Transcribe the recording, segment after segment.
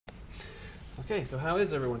Okay, so how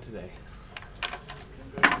is everyone today?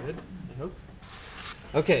 Good, I hope.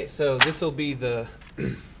 Okay, so this will be the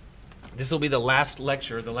last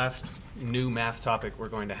lecture, the last new math topic we're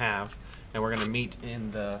going to have, and we're going to meet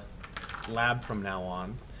in the lab from now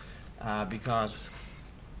on, because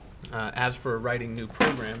as for writing new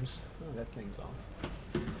programs, oh, that thing's off.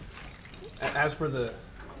 As for the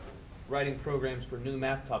writing programs for new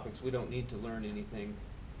math topics, we don't need to learn anything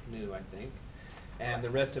new, I think. And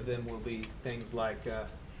the rest of them will be things like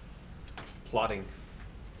plotting.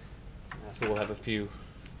 So we'll have a few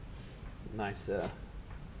nice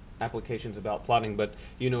applications about plotting, but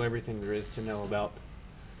you know everything there is to know about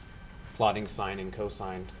plotting sine and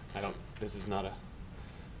cosine. This is not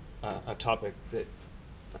a topic that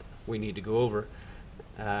we need to go over,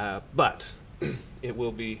 but it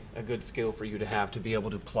will be a good skill for you to have to be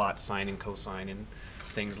able to plot sine and cosine and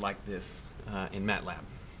things like this in MATLAB.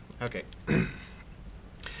 Okay.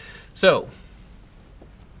 So,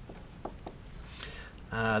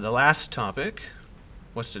 the last topic,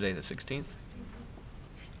 what's today, the 16th?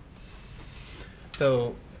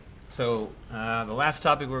 So the last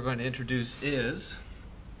topic we're going to introduce is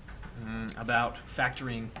about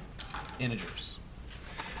factoring integers.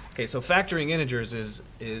 Okay, so factoring integers is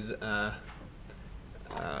an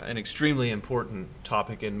extremely important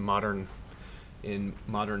topic in modern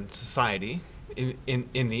society. In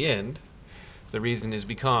the end, the reason is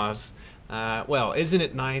because, well, isn't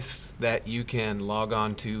it nice that you can log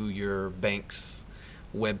on to your bank's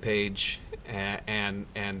webpage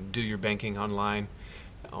and do your banking online,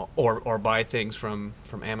 or buy things from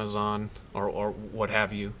Amazon or what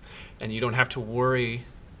have you, and you don't have to worry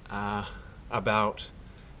about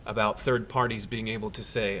third parties being able to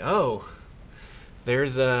say, oh,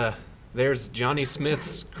 there's Johnny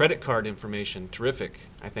Smith's credit card information. Terrific.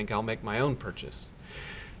 I think I'll make my own purchase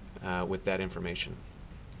with that information.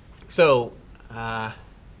 So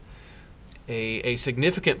a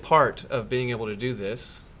significant part of being able to do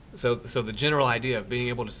this, so the general idea of being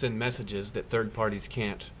able to send messages that third parties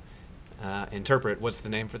can't interpret, what's the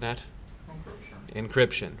name for that?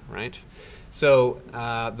 Encryption, right? So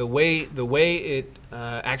the way it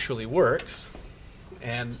actually works,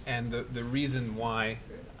 and the reason why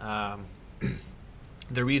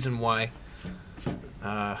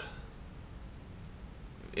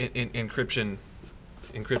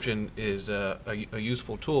encryption is a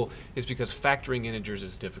useful tool is because factoring integers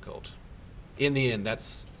is difficult. In the end,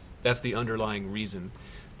 that's the underlying reason,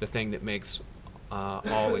 the thing that makes all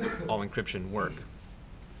encryption work.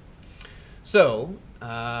 So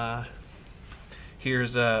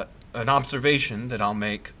here's an observation that I'll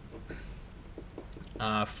make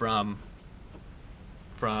from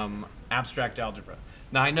abstract algebra.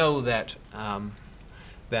 Now I know that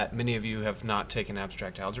that many of you have not taken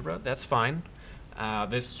abstract algebra. That's fine.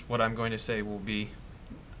 What I'm going to say will be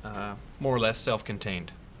more or less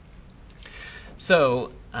self-contained.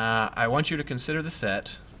 So I want you to consider the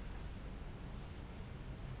set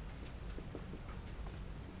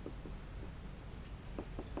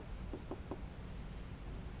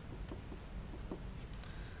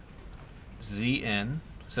Zn.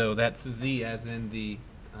 So that's Z as in the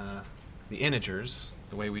integers,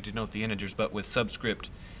 the way we denote the integers, but with subscript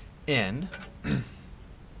n,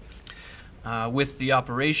 with the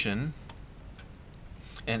operation,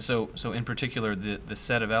 and so in particular the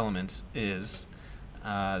set of elements is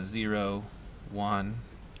 0, 1,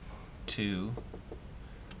 2,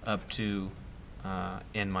 up to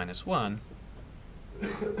n minus 1,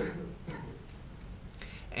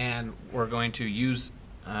 and we're going to use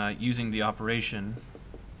using the operation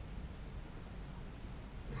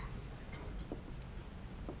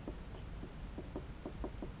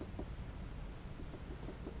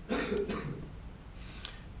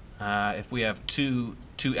if we have two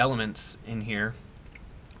elements in here,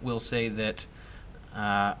 we'll say that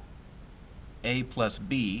A plus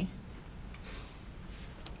B,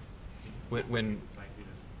 when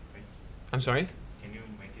I'm sorry? Can you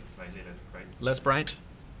make it slightly less bright? Less bright?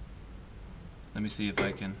 Let me see if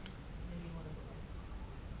I can.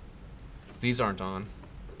 These aren't on.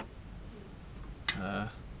 Right now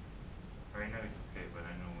it's okay, but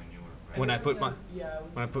I know when you were bright. When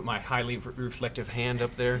I put my highly reflective hand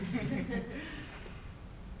up there.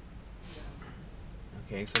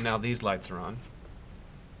 Okay, so now these lights are on.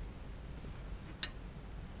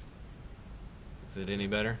 Is it any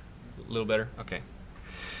better? A little better? Okay.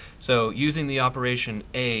 So using the operation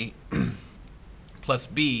A plus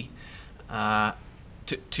B,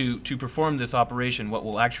 to perform this operation, what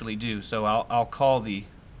we'll actually do, so I'll call the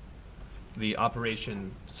the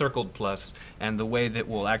operation circled plus, and the way that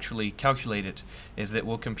we'll actually calculate it is that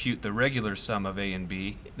we'll compute the regular sum of A and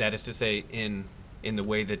B, that is to say in the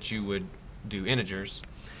way that you would do integers,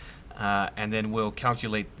 and then we'll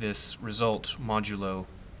calculate this result modulo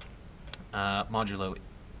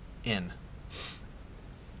n.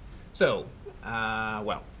 So,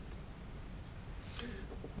 well,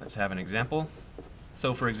 let's have an example.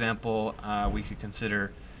 So for example, we could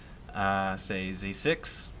consider, say,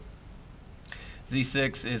 Z6.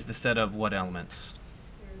 Z6 is the set of what elements?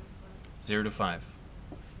 0 to 5.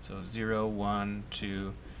 So 0, 1,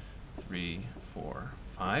 2, 3, 4,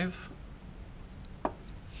 5.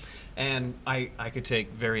 And I could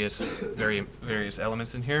take various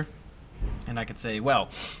elements in here, and I could say, well,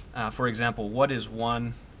 for example, what is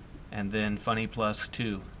 1 and then funny plus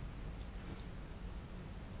 2?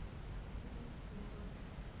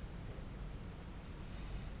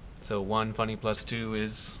 So 1 funny plus 2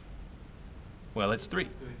 is, well, it's 3.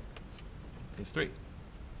 It's 3.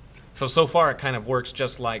 So far it kind of works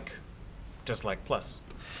just like plus.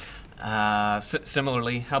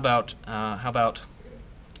 Similarly, how about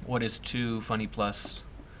what is 2 funny plus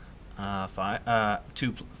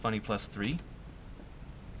 2 funny plus 3?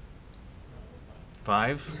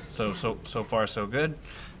 5. So far so good.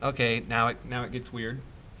 Okay, now it gets weird.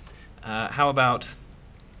 How about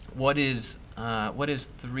what is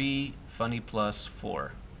 3 funny plus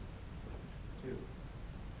 4? 2.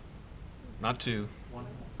 Not 2. 1.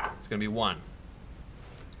 It's going to be 1.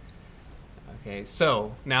 Okay,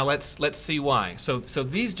 so now let's see why. So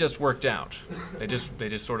these just worked out. They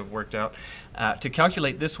just sort of worked out. To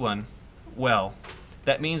calculate this one, well,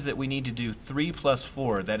 that means that we need to do 3 plus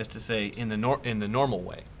 4. That is to say, in the normal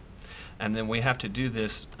way, and then we have to do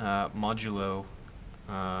this modulo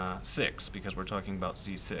 6 because we're talking about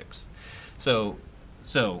Z6. So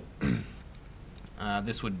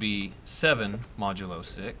this would be 7 modulo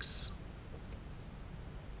 6.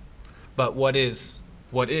 But what is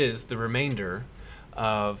the remainder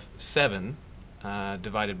of 7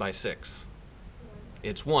 divided by 6?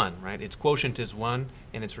 It's 1, right? Its quotient is 1,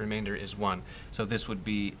 and its remainder is 1. So this would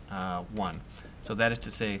be 1. So that is to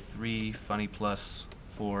say 3 funny plus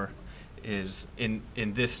 4 is in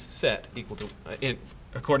this set equal to,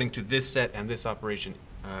 according to this set and this operation,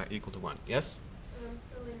 equal to 1. Yes?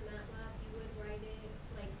 So in MATLAB, you would write it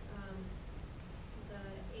like the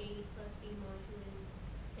A plus B modulo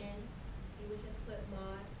n. You would just put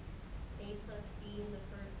mod A plus B in the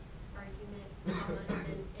first argument, comma, and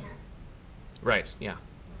then n. Right, yeah.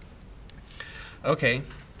 Okay,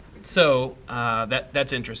 so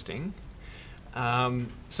that's interesting.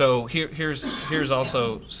 So here's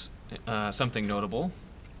also something notable.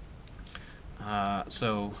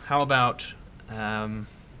 So how about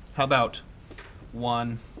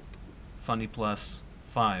 1 funny plus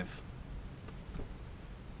 5?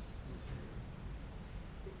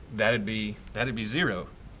 That'd be 0.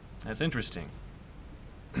 That's interesting.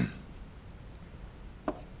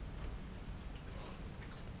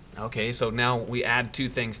 Okay, so now we add two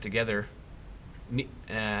things together,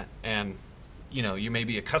 and you may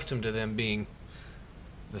be accustomed to them being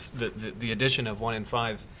the addition of 1 and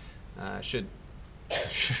 5 should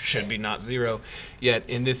be not 0, yet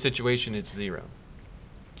in this situation it's 0.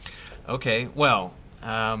 Okay, well,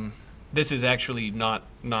 this is actually not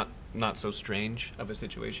so strange of a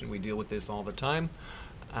situation. We deal with this all the time.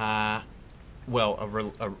 Well,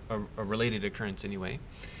 a related occurrence anyway.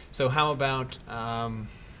 So how about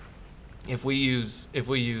if we use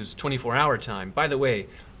 24-hour time? By the way,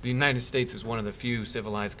 the United States is one of the few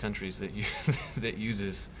civilized countries that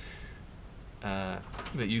uses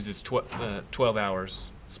 12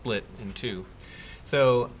 hours split in 2.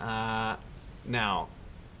 So now,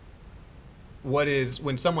 what is,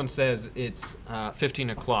 when someone says it's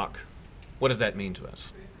 15 o'clock, what does that mean to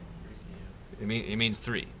us? It means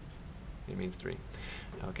 3. It means 3.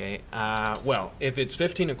 Okay. Well, if it's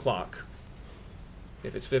 15 o'clock,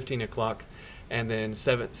 and then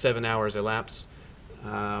 7 hours elapse,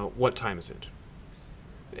 what time is it?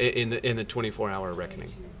 In the 24-hour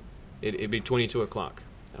reckoning, it'd be 22 o'clock.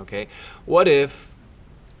 Okay. What if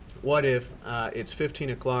it's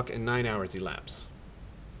 15 o'clock and 9 hours elapse?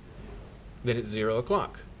 Then it's 0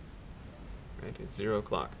 o'clock. Right? It's 0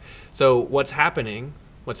 o'clock. So what's happening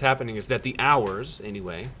is that the hours,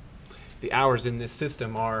 anyway, the hours in this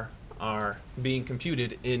system are being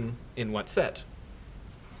computed in what set?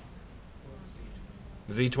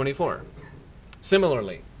 Z24.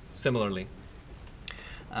 Similarly,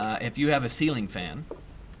 if you have a ceiling fan,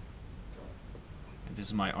 this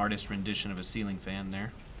is my artist rendition of a ceiling fan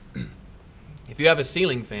there. If you have a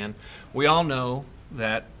ceiling fan, we all know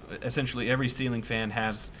that essentially every ceiling fan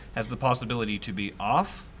has the possibility to be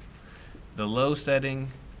off, the low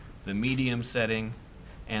setting, the medium setting,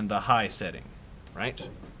 and the high setting, right?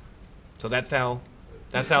 So that's how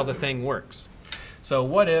the thing works. So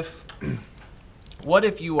what if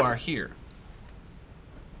you are here?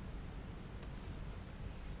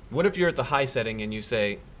 What if you're at the high setting and you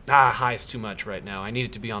say, high is too much right now, I need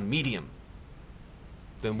it to be on medium?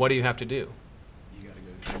 Then what do you have to do? You gotta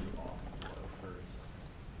go through off and low first.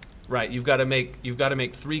 Right, you've got to make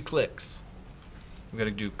 3 clicks. You've got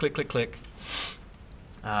to do click, click, click.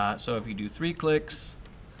 So if you do 3 clicks,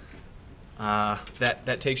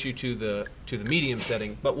 that takes you to the medium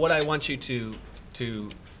setting. But what I want you to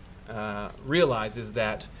realize is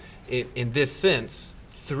that in this sense,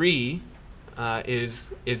 3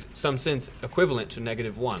 is some sense equivalent to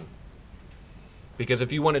 -1. Because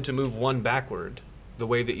if you wanted to move 1 backward, the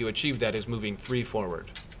way that you achieve that is moving 3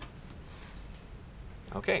 forward.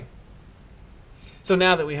 Okay. So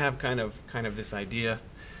now that we have kind of this idea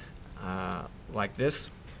like this,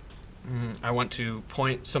 I want to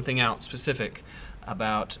point something out specific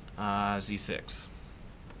about Z6.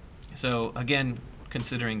 So again,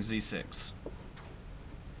 considering Z6.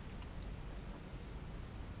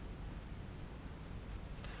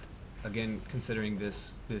 Again, considering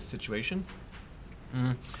this situation,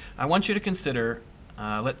 I want you to consider.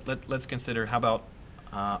 Let's consider. How about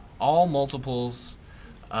all multiples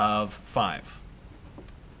of 5?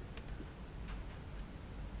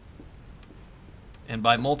 And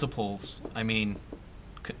by multiples, I mean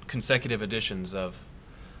consecutive additions of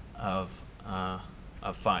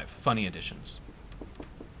 5, funny additions.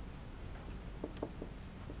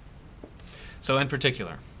 So in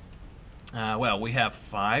particular, well, we have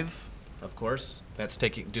 5, of course. That's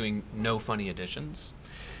doing no funny additions.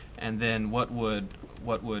 And then what would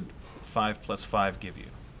 5 plus 5 give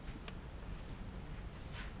you?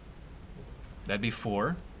 That'd be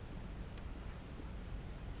 4.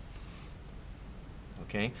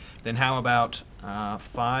 Okay. Then how about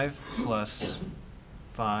 5 plus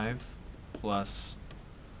 5 plus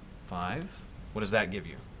 5? What does that give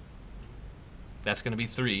you? That's going to be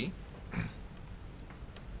 3.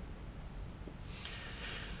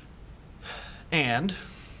 And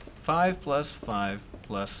 5 plus 5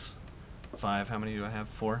 plus 5, how many do I have?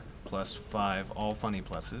 4 plus 5, all funny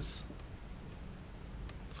pluses.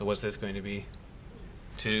 So what's this going to be?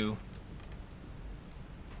 2.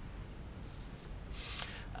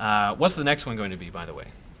 What's the next one going to be, by the way?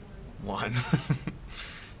 1.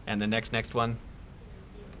 And the next one?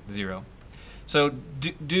 0. So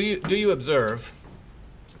do you observe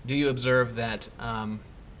that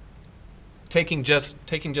taking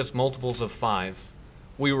just multiples of 5,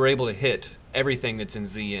 we were able to hit everything that's in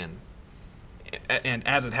Zn. And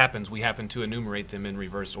as it happens, we happen to enumerate them in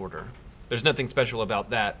reverse order. There's nothing special about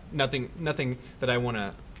that. Nothing that I want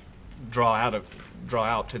to draw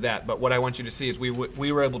out to that. But what I want you to see is we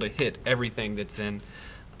were able to hit everything that's in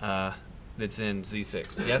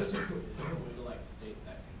Z6. Yes. Is there a way to like state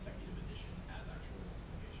that consecutive addition as actual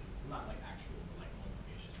multiplication? Not like actual, but like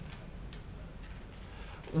multiplication in the sense of this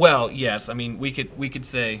set. Well, yes. I mean, we could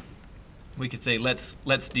say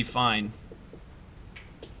let's define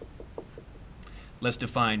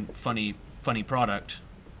funny product.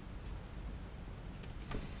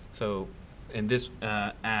 So in this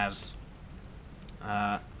as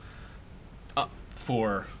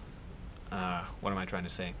for what am I trying to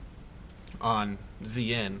say? On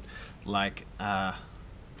Zn, like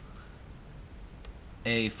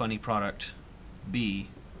A funny product B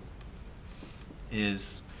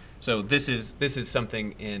is, so this is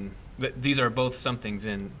something in, these are both somethings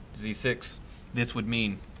in Z6. This would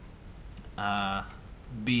mean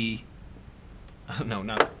B, no,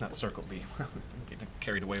 not circle B. I'm getting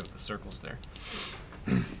carried away with the circles there.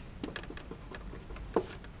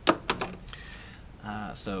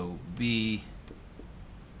 So B,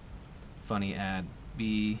 funny add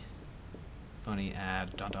B, funny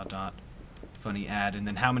add, ... funny add, and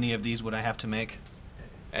then how many of these would I have to make?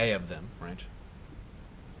 A of them, right?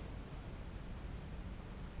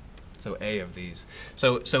 So A of these.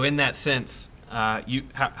 So in that sense,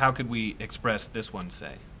 how could we express this one,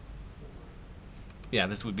 say? Yeah,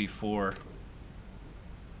 this would be 4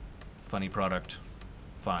 funny product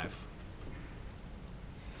 5.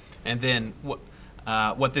 And then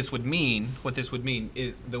what this would mean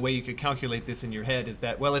is, the way you could calculate this in your head is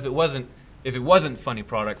that, well, if it wasn't funny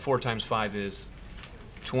product, 4 times 5 is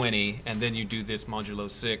 20, and then you do this modulo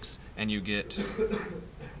 6 and you get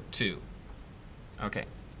 2. Okay.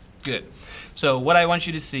 Good. So what I want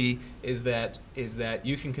you to see is that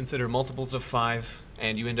you can consider multiples of 5,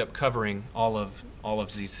 and you end up covering all of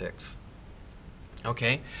Z6.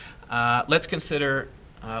 Okay, let's consider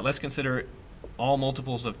all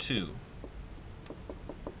multiples of 2.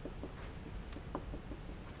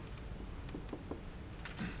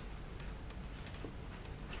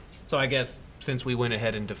 So I guess since we went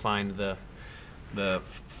ahead and defined the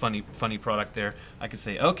funny product there, I could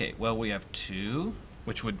say, okay, well we have 2,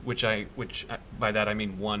 which by that I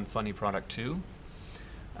mean 1 funny product 2.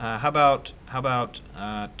 How about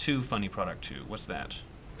 2 funny product 2? What's that?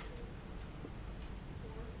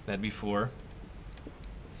 That'd be 4.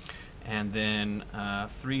 And then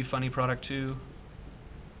 3 funny product 2.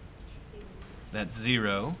 That's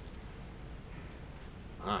 0.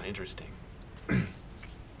 Ah, interesting.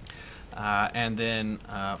 And then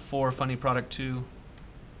 4 funny product 2.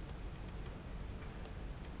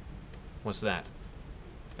 What's that?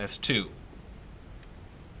 That's 2.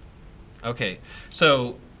 Okay,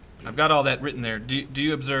 so I've got all that written there. Do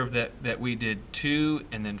you observe that we did 2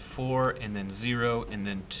 and then 4 and then 0 and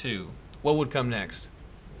then 2? What would come next?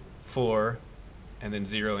 4 and then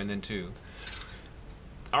 0 and then 2.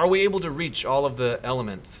 Are we able to reach all of the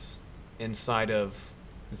elements inside of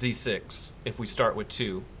Z6 if we start with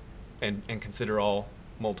 2 and consider all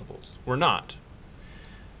multiples? We're not.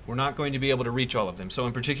 We're not going to be able to reach all of them. So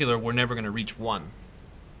in particular, we're never going to reach 1.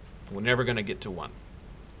 We're never going to get to 1.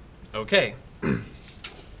 Okay.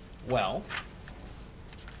 Well,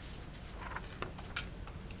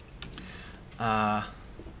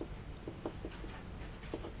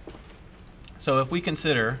 so if we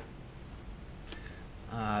consider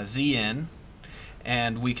Zn,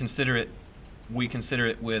 and we consider it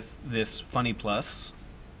with this funny plus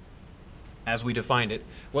as we defined it.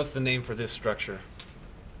 What's the name for this structure?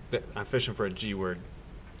 I'm fishing for a G word.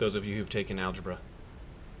 Those of you who've taken algebra.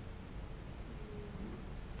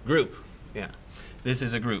 Group. Yeah. This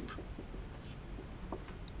is a group.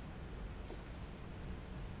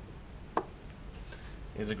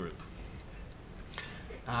 Is a group.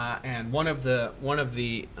 And one of the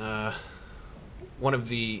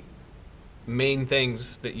main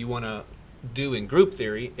things that you want to do in group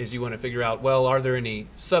theory is you want to figure out, well, are there any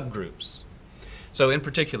subgroups? So in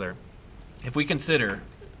particular, if we consider,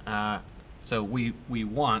 so we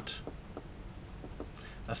want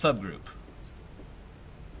a subgroup.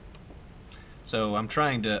 So I'm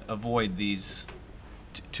trying to avoid these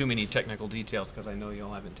too many technical details because I know you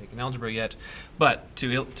all haven't taken algebra yet. But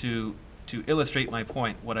to illustrate my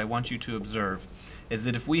point, what I want you to observe is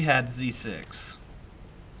that if we had Z6,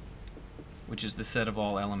 which is the set of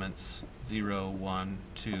all elements 0, 1,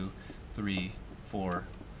 2, 3, 4,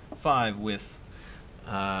 5, with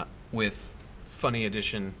funny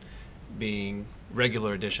addition being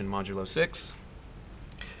regular addition modulo 6,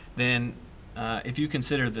 then if you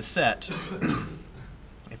consider the set,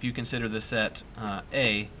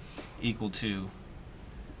 A equal to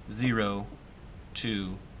 0,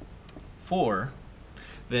 2, 4,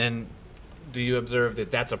 then do you observe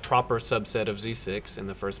that that's a proper subset of Z6 in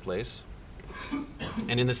the first place?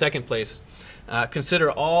 And in the second place,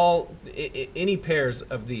 consider any pairs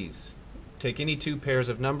of these. Take any two pairs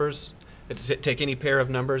of numbers, take any pair of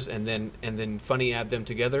numbers, and then funny add them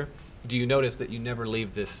together. Do you notice that you never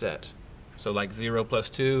leave this set? So like 0 plus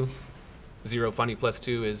 2, 0 funny plus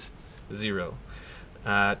 2 is 0.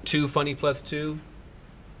 2 funny plus 2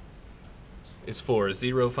 is 4.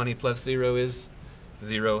 0 funny plus 0 is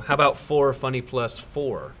 0. How about 4 funny plus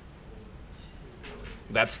 4?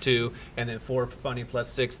 That's 2. And then 4 funny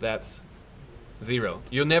plus 6, that's 0.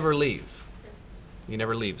 You'll never leave. You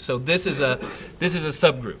never leave. So this is a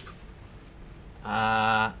subgroup.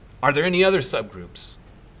 Are there any other subgroups?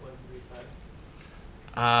 1, 3,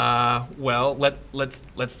 5. Well, let's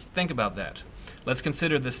think about that. Let's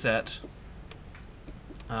consider the set.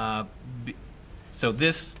 So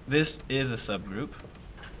this is a subgroup.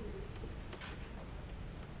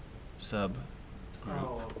 Subgroup.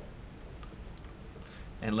 Oh, okay.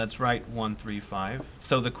 And let's write 1, 3, 5.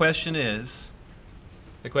 So the question is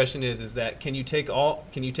that can you take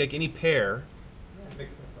any pair? I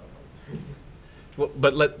mixed myself up. Well,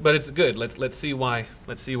 but it's good. Let's see why.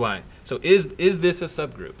 Let's see why. So is this a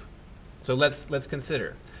subgroup? So let's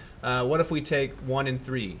consider. What if we take 1 and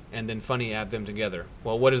 3 and then funny add them together?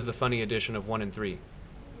 Well, what is the funny addition of 1 and 3?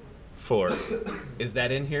 4. Is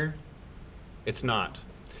that in here? It's not.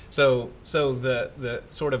 So the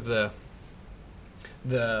sort of the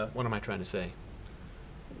what am I trying to say?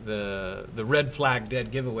 The red flag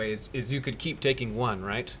dead giveaway is you could keep taking 1,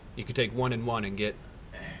 right? You could take 1 and 1 and get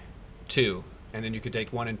 2, and then you could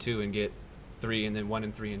take 1 and 2 and get 3, and then 1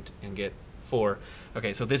 and 3 and get 4.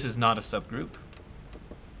 Okay, so this is not a subgroup.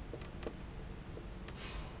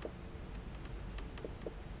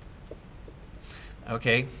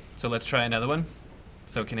 Okay, so let's try another one.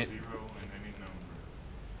 So can it? 0 and any number,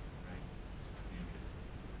 right?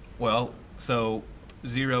 Well, so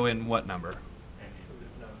 0 in what number? Any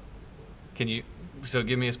of them. Can you? So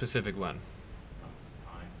give me a specific one.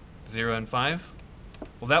 0 and 5.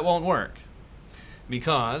 Well, that won't work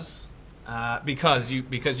because you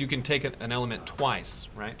can take an element twice,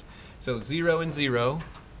 right? So 0 and 0,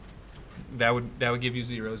 that would give you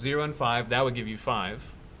 0. 0 and 5, that would give you 5.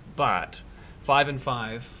 But 5 and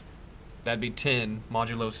 5, that'd be 10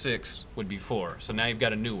 modulo 6 would be 4. So now you've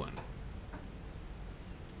got a new one.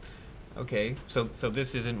 Okay, so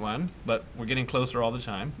this isn't one, but we're getting closer all the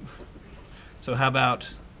time. So how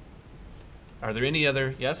about, are there any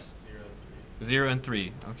other, yes? 0 and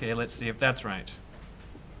 3. Okay, let's see if that's right.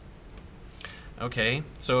 Okay,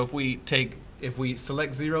 so if we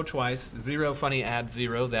select 0 twice, 0 funny add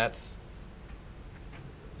 0, that's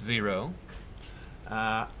 0.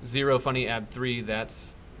 0 funny add 3,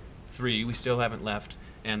 that's 3. We still haven't left.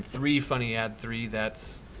 And 3 funny add 3,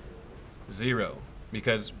 that's 0.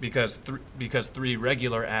 Because 3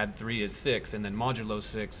 regular add 3 is 6, and then modulo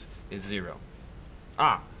 6 is 0.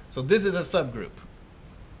 So this is a subgroup.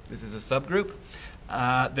 This is a subgroup.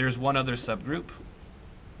 There's one other subgroup.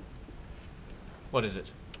 What is it?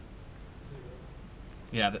 0.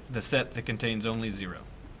 Yeah, the set that contains only 0.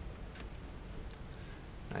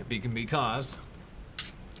 Right, because,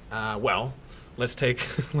 well, let's take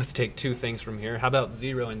let's take two things from here. How about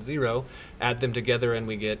 0 and 0? Add them together and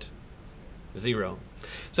we get 0.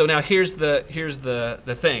 So now here's the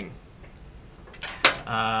thing.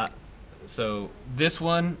 So this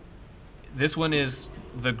one is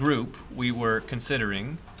the group we were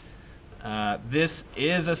considering. This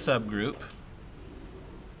is a subgroup.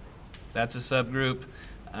 That's a subgroup.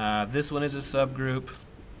 This one is a subgroup.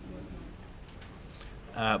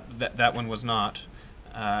 That one was not.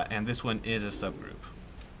 And this one is a subgroup.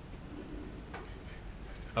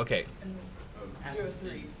 Okay.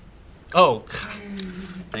 Oh,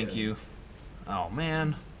 thank you. Oh,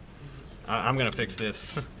 man. I'm going to fix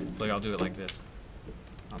this. Look, I'll do it like this.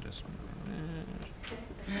 I'll just...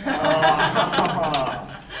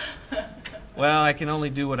 Well, I can only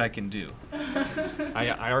do what I can do.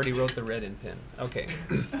 I already wrote the red in pen. Okay.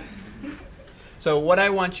 So what I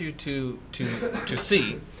want you to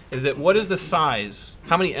see is that what is the size?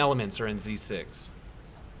 How many elements are in Z6?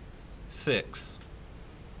 6.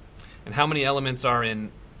 And how many elements are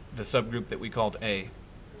in the subgroup that we called A?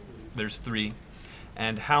 There's 3.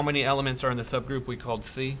 And how many elements are in the subgroup we called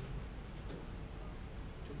C?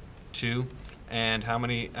 2. And how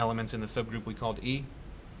many elements in the subgroup we called E?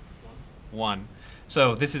 1.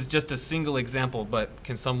 So this is just a single example, but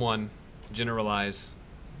can someone generalize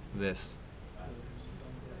this?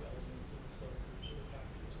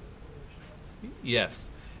 Yes.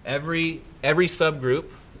 Every subgroup,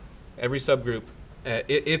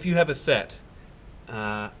 if you have a set,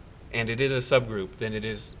 and it is a subgroup, then it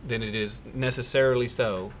is necessarily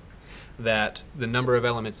so that the number of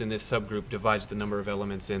elements in this subgroup divides the number of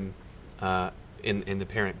elements in the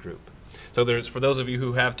parent group. So there's, for those of you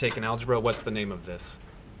who have taken algebra, what's the name of this?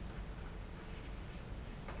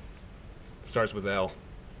 Starts with L.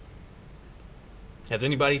 Has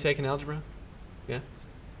anybody taken algebra? Yeah?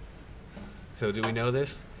 So do we know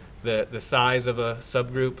this? The size of a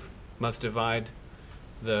subgroup must divide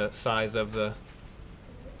the size of the...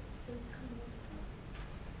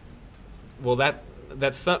 Well,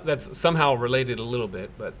 that's somehow related a little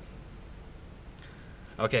bit, but...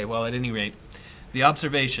 Okay, well, at any rate, the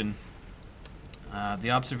observation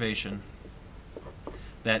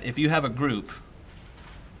that if you have a group,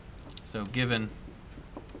 so given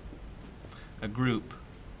a group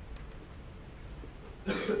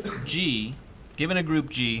G, given a group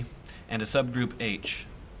G and a subgroup H,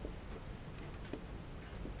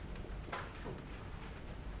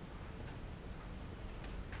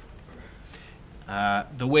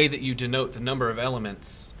 the way that you denote the number of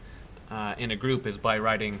elements in a group is by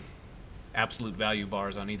writing absolute value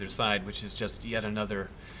bars on either side, which is just yet another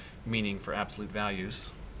meaning for absolute values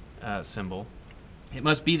symbol. It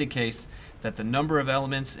must be the case that the number of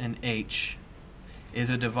elements in H is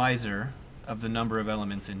a divisor of the number of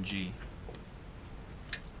elements in G.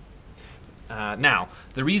 Now,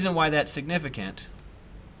 the reason why that's significant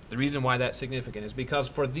is because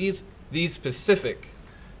for these specific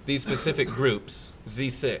groups,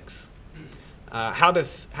 Z6, how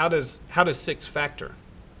does 6 factor?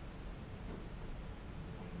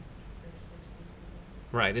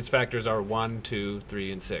 Right, its factors are 1, 2,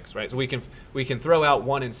 3, and 6. Right, so we can throw out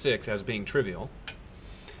 1 and 6 as being trivial,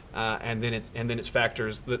 and then its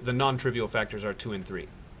factors, the non-trivial factors, are 2 and 3.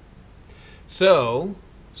 So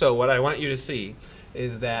what I want you to see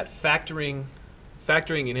is that factoring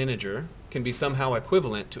factoring an integer can be somehow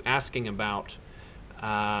equivalent to asking about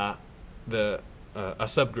a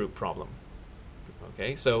subgroup problem.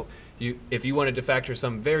 Okay, so if you wanted to factor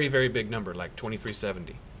some very, very big number like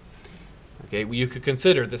 2370, okay, well, you could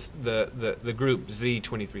consider this the group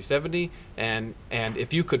Z2370, and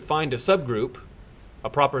if you could find a subgroup, a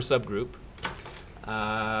proper subgroup,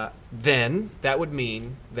 then that would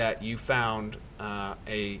mean that you found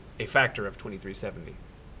a factor of 2370.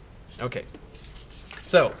 Okay,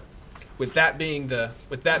 so with that being the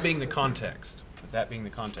context,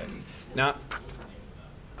 now.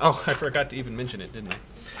 Oh, I forgot to even mention it, didn't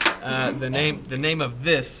I? The name of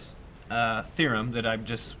this theorem that I'm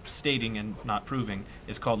just stating and not proving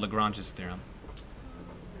is called Lagrange's theorem.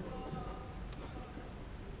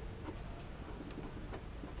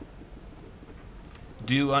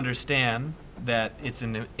 Do understand that it's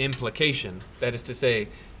an implication. That is to say,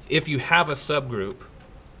 if you have a subgroup,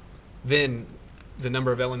 then the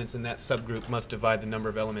number of elements in that subgroup must divide the number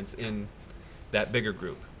of elements in that bigger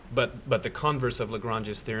group. But the converse of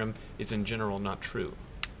Lagrange's theorem is in general not true,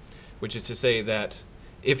 which is to say that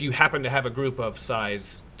if you happen to have a group of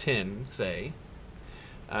size 10, say,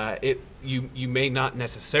 you may not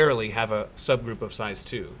necessarily have a subgroup of size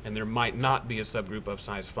 2, and there might not be a subgroup of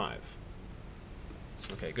size 5.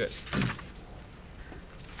 Okay, good.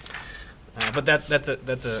 But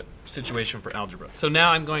that's a situation for algebra. So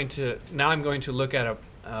now I'm going to look at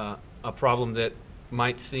a problem that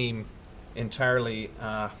might seem entirely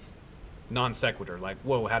non sequitur, like,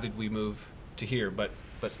 whoa, how did we move to here? But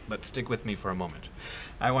stick with me for a moment.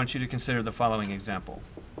 I want you to consider the following example.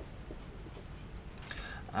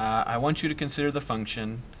 I want you to consider the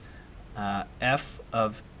function f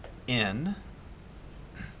of n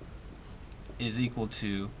is equal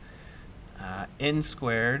to n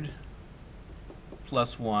squared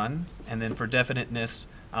plus 1, and then for definiteness,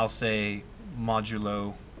 I'll say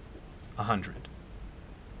modulo 100.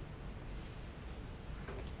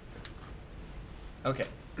 Okay.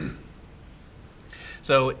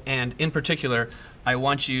 So, and in particular, I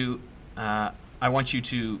want you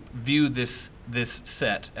to view this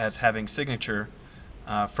set as having signature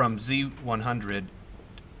from Z100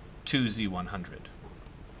 to Z100.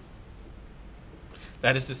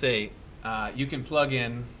 That is to say, you can plug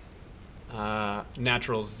in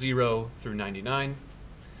naturals 0 through 99,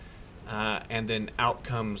 and then out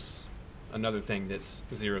comes another thing that's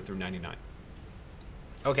 0 through 99.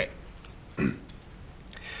 Okay.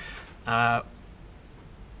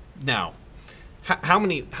 Now, how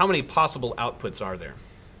many possible outputs are there?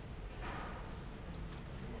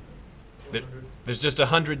 There's just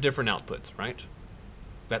 100 different outputs, right?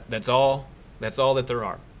 That's all that there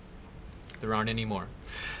are. There aren't any more.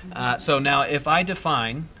 So now, if I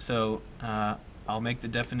define, I'll make the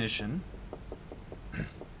definition.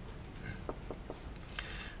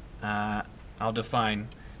 I'll define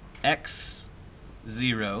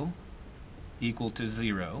x0 equal to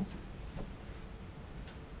 0.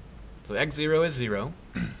 So x0 is 0.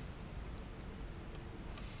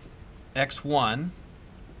 x1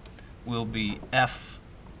 will be f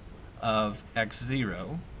of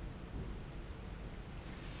x0.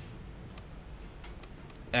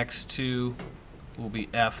 x2 will be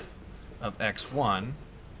f of x1.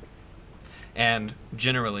 And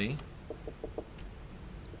generally,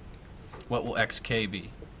 what will xk be?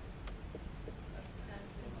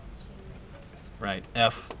 Right,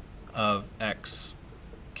 f of x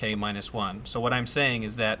k minus 1. So what I'm saying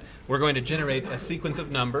is that we're going to generate a sequence of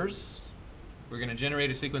numbers. We're going to generate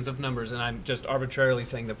a sequence of numbers, and I'm just arbitrarily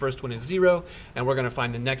saying the first one is 0, and we're going to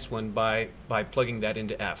find the next one by plugging that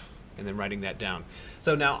into f and then writing that down.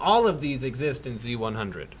 So now all of these exist in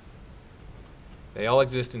Z100. They all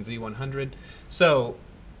exist in Z100. So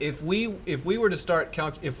if we were to start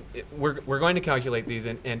we're going to calculate these,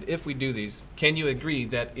 and if we do these, can you agree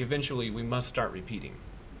that eventually we must start repeating?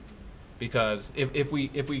 Because if we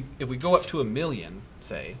go up to 1,000,000,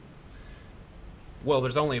 say, well,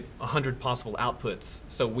 there's only 100 possible outputs,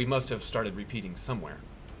 so we must have started repeating somewhere.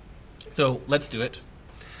 So let's do it.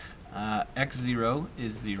 x0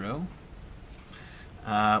 is 0.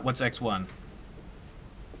 What's x1?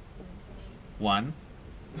 1,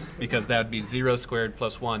 because that would be 0 squared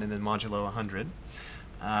plus 1 and then modulo 100.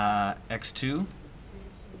 x2,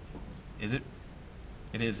 is it?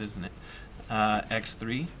 It is, isn't it?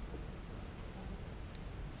 x3,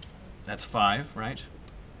 that's 5, right?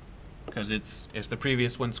 Because it's the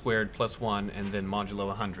previous one squared plus 1 and then modulo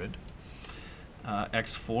 100.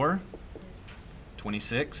 x4,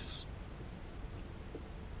 26.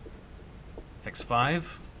 x5,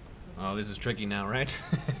 oh, this is tricky now, right?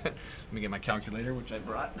 Let me get my calculator, which I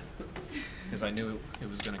brought, because I knew it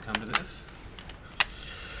was going to come to this.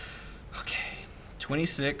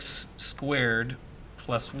 26 squared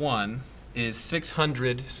plus 1 is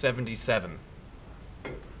 677.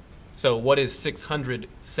 So what is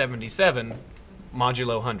 677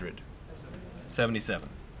 modulo 100? 77.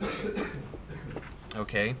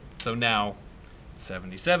 Okay, so now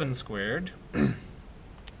 77 squared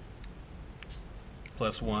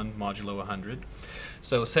plus 1 modulo 100.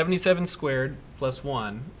 So 77 squared plus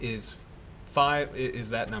 1 is 5,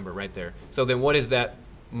 is that number right there. So then what is that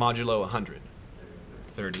modulo 100?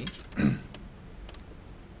 30.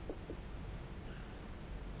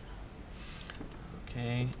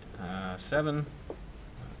 Okay, 7.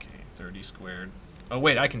 Okay, 30 squared. Oh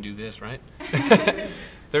wait, I can do this, right?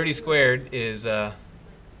 30 squared is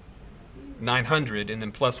 900, and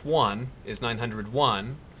then plus 1 is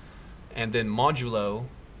 901, and then modulo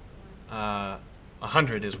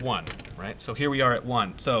 100 is 1, right? So here we are at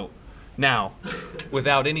 1. So now,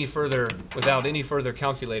 without any further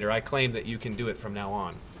calculator, I claim that you can do it from now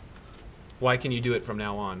on. Why can you do it from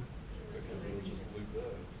now on?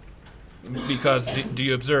 Because do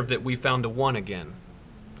you observe that we found a 1 again?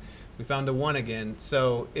 We found a 1 again,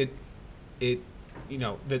 so the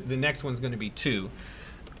next one's going to be 2.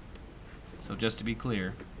 So just to be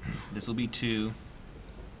clear, this will be 2,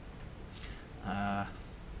 and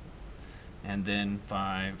then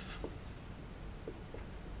 5,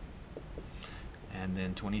 and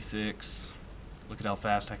then 26. Look at how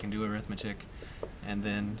fast I can do arithmetic. And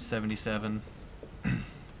then 77, and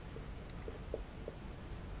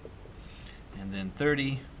then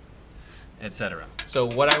 30, etc. So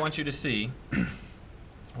what I want you to see,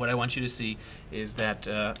 is that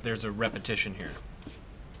there's a repetition here.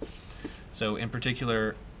 So in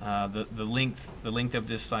particular, the length of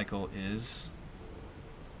this cycle is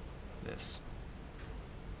this.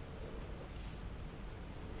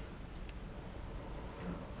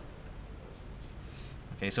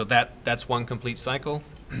 Okay, so that's one complete cycle,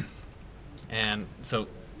 and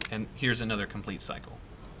here's another complete cycle.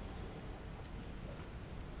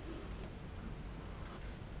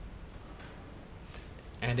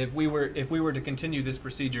 And if we were to continue this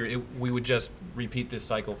procedure, we would just repeat this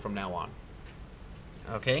cycle from now on.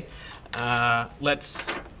 Okay, let's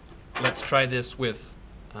try this with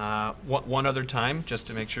one other time, just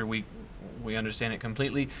to make sure we understand it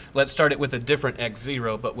completely. Let's start it with a different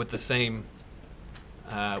x0, but with the same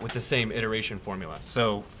iteration formula.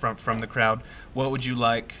 So from the crowd, what would you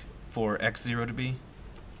like for x0 to be?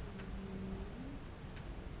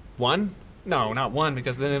 1? No, not 1,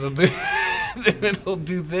 because then it'll do then it'll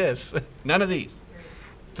do this. None of these.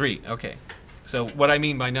 3. Okay. So what I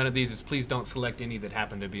mean by none of these is please don't select any that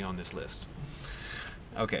happen to be on this list.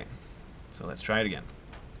 Okay. So let's try it again.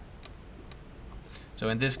 So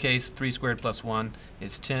in this case, 3 squared plus 1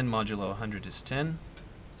 is 10 modulo 100 is 10.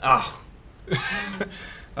 Oh.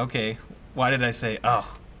 Okay, why did I say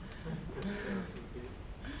oh?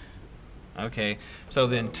 Okay, so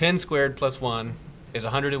then 10 squared plus 1 is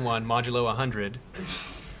 101, modulo 100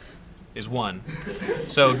 is 1.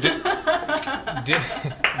 So do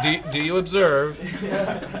you observe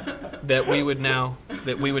that we would now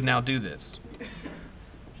do this?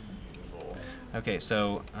 Okay,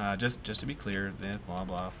 so just to be clear, then blah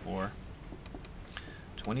blah for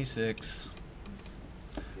 26.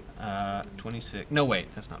 26. No,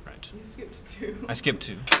 wait, that's not right. You skipped 2. I skipped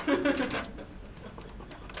 2.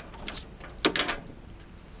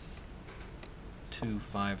 2,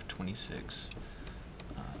 5, 26,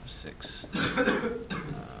 6.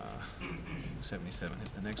 77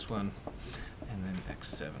 is the next one, and then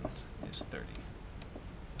x7 is 30.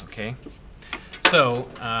 Okay, so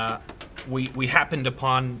we happened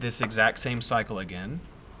upon this exact same cycle again.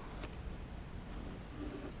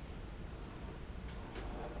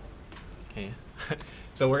 Okay.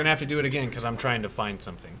 So we're gonna have to do it again because I'm trying to find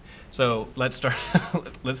something. So let's start.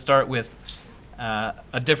 Let's start with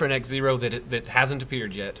a different x0 that hasn't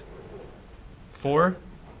appeared yet. 4.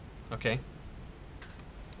 Okay.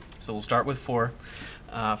 So we'll start with 4.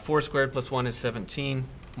 4 squared plus 1 is 17.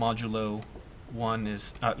 Modulo 1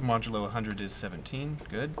 is modulo 100 is 17.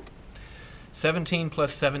 Good. 17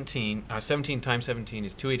 plus 17. 17 times 17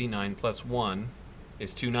 is 289 plus 1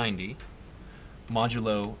 is 290.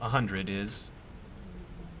 Modulo 100 is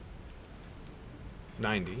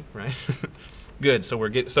 90, right? Good. So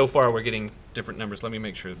so far we're getting different numbers. Let me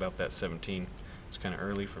make sure about that 17. It's kind of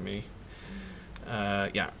early for me.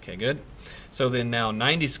 Yeah. Okay. Good. So then now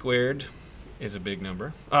 90 squared is a big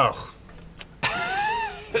number. Oh.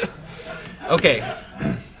 Okay.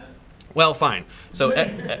 Well, fine. So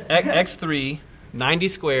x3, 90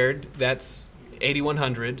 squared. That's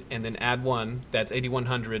 8100, and then add 1. That's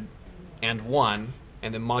 8100. And 1,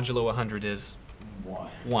 and then modulo 100 is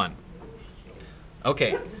 1.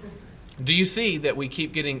 Okay. Do you see that we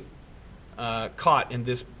keep getting caught in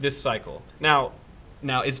this cycle? Now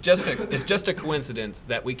it's just a coincidence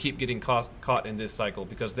that we keep getting caught in this cycle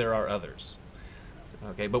because there are others.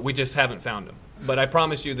 Okay, but we just haven't found them. But I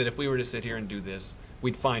promise you that if we were to sit here and do this,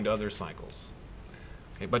 we'd find other cycles.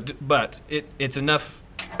 Okay, but it's enough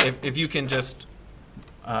if you can just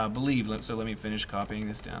believe. So let me finish copying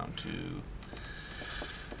this down to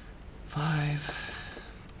 5,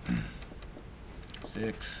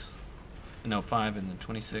 6, no 5 and then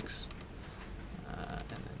 26, and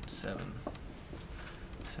then 7,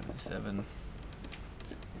 77, and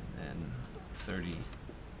then 30.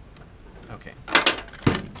 Okay.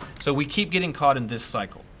 So we keep getting caught in this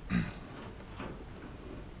cycle.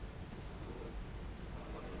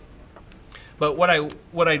 But what I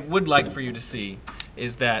would like for you to see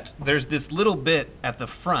is that there's this little bit at the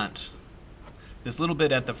front,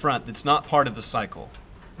 that's not part of the cycle.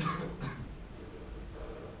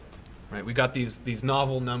 Right? We got these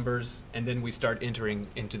novel numbers, and then we start entering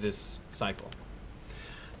into this cycle.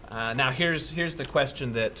 Now here's the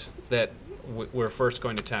question that we're first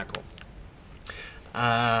going to tackle.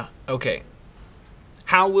 Okay.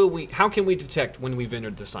 How can we detect when we've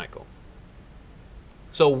entered the cycle?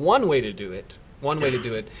 So one way to do it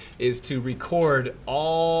is to record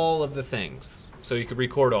all of the things. So you could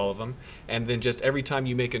record all of them, and then just every time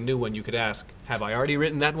you make a new one, you could ask, have I already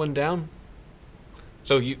written that one down?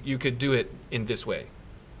 So you could do it in this way.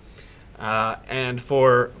 And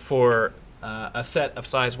for a set of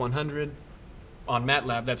size 100 on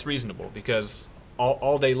MATLAB, that's reasonable because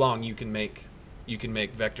all day long you can make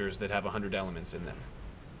vectors that have 100 elements in them.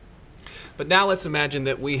 But now let's imagine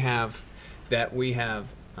that we have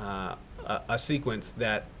a sequence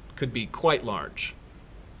that could be quite large,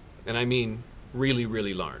 and I mean really,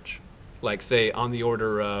 really large, like say on the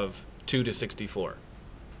order of 2 to 64.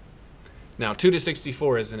 Now 2 to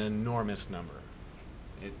 64 is an enormous number.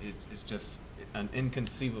 It's just an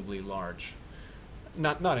inconceivably large,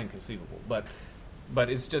 not inconceivable, but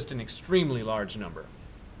it's just an extremely large number.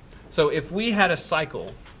 So if we had a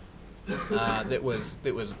cycle that was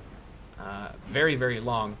very, very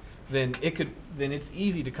long, then it's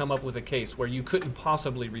easy to come up with a case where you couldn't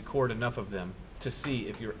possibly record enough of them to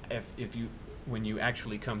see when you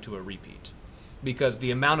actually come to a repeat, because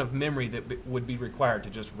the amount of memory that would be required to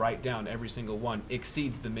just write down every single one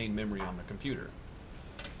exceeds the main memory on the computer.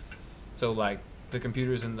 So like the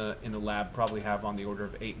computers in the lab probably have on the order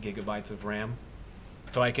of 8 gigabytes of RAM.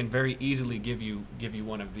 So I can very easily give you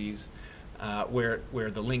one of these where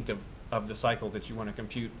the length of the cycle that you want to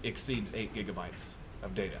compute exceeds 8 gigabytes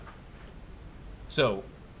of data. So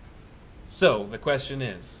the question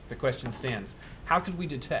stands, how could we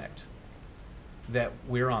detect that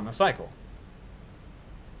we're on the cycle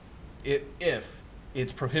if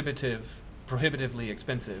it's prohibitively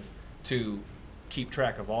expensive to keep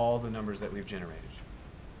track of all the numbers that we've generated?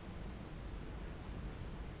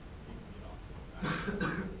 So if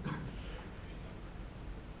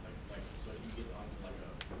you get on like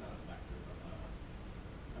not a factor, but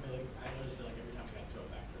I mean, like I noticed that like every time we got to a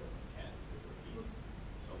factor of 10, it would repeat.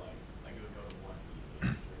 So like it would go to 1 immediately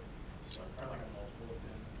after. So or like a multiple of 10,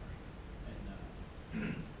 sorry. And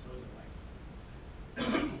so is it like?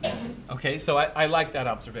 Okay, so I like that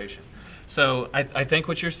observation. So I think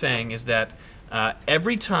what you're saying is that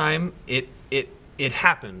every time it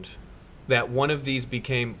happened that one of these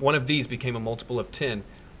became a multiple of 10,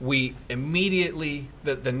 we immediately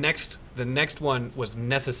the next one was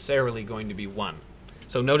necessarily going to be 1.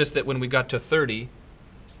 So notice that when we got to 30,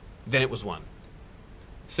 then it was 1.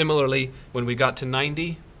 Similarly, when we got to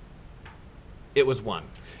 90, it was 1.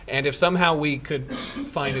 And if somehow we could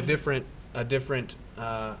find a different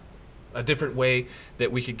way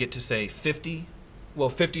that we could get to say 50, well,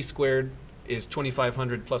 50 squared is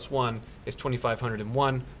 2500 plus 1 is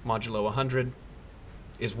 2501 modulo 100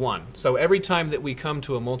 is 1. So every time that we come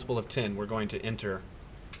to a multiple of 10, we're going to enter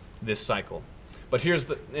this cycle. But here's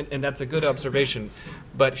and that's a good observation,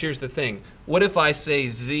 but here's the thing. What if I say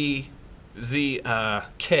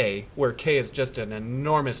k, where k is just an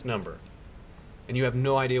enormous number, and you have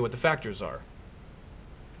no idea what the factors are?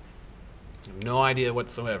 You have no idea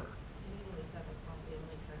whatsoever. Even if that's not the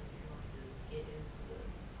only term you want to get into the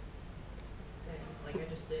thing. Like I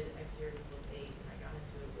just did x0 equals 8 and I got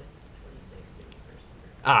into it with 26 to the first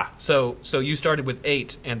number. So you started with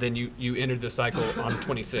 8 and then you entered the cycle on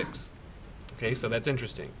 26. Okay, so that's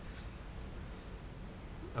interesting.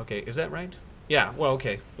 Okay, is that right? Yeah, well,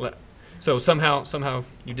 okay. So somehow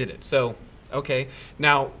you did it. So, okay.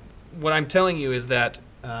 Now, what I'm telling you is that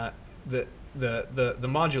the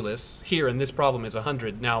modulus here in this problem is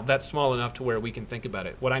 100. Now, that's small enough to where we can think about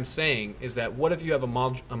it. What I'm saying is that what if you have a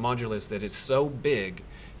modulus that is so big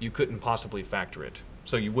you couldn't possibly factor it,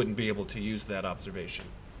 so you wouldn't be able to use that observation?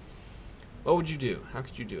 What would you do? How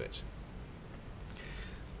could you do it?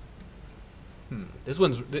 This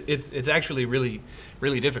one's, it's actually really,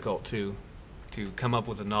 really difficult to come up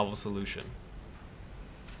with a novel solution.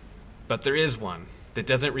 But there is one that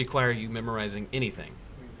doesn't require you memorizing anything.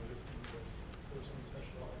 We noticed there's something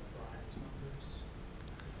special about like primes numbers.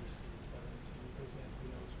 If we see 17, for example, we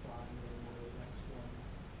know it's prime, and then we'll go to the next one.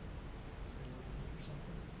 Say or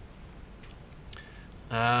something.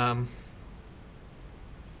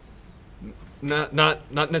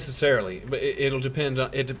 Not necessarily, but it'll depend.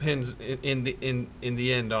 It depends in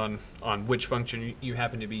the end on which function you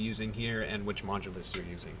happen to be using here and which modulus you're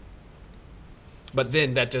using. But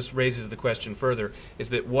then that just raises the question further: is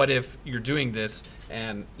that what if you're doing this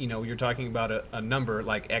and you're talking about a number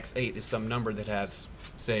like x8 is some number that has,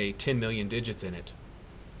 say, 10 million digits in it?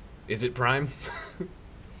 Is it prime?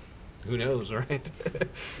 Who knows, right?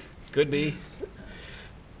 Could be.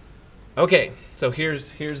 Okay, so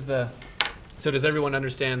here's the. So does everyone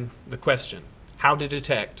understand the question? How to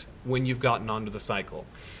detect when you've gotten onto the cycle?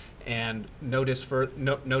 And notice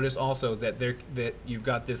also that that you've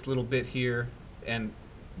got this little bit here, and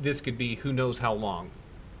this could be who knows how long.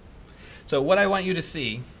 So what I want you to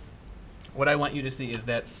see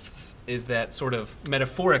is that sort of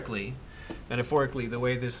metaphorically the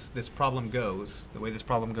way this problem goes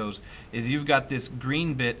is you've got this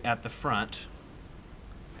green bit at the front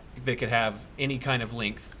that could have any kind of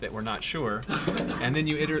length that we're not sure, and then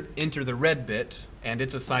you enter the red bit, and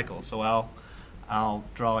it's a cycle. So I'll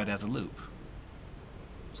draw it as a loop.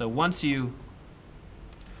 So once you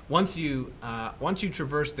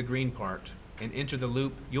traverse the green part and enter the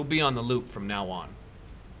loop, you'll be on the loop from now on.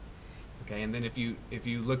 Okay, and then if you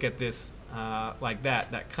look at this like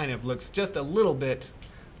that kind of looks just a little bit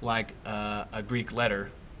like a Greek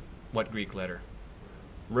letter. What Greek letter?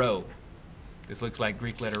 Rho. This looks like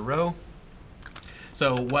Greek letter rho.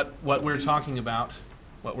 So what we're talking about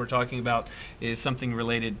is something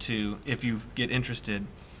related to, if you get interested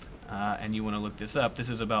and you want to look this up, this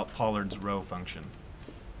is about Pollard's rho function.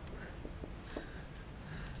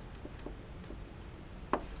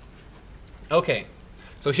 Okay,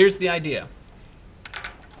 so here's the idea.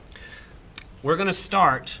 We're going to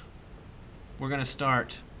start.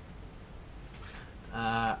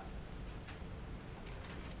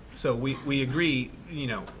 So we agree,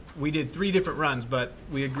 we did 3 different runs, but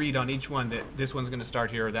we agreed on each one that this one's going to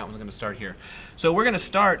start here or that one's going to start here. So we're going to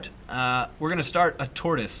start a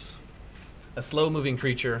tortoise, a slow-moving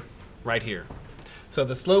creature, right here. So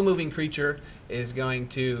the slow-moving creature is going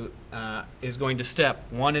to step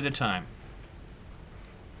one at a time.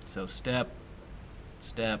 So step,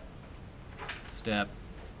 step, step,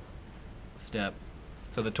 step.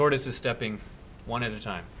 So the tortoise is stepping one at a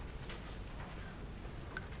time.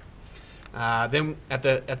 Then at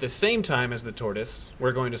the same time as the tortoise,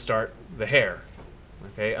 we're going to start the hare,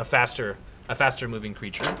 okay, a faster moving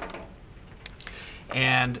creature.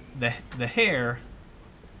 And the hare,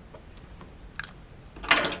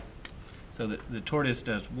 so the tortoise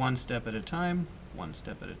does one step at a time, one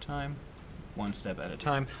step at a time, one step at a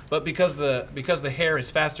time. But because the hare is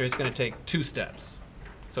faster, it's going to take 2 steps.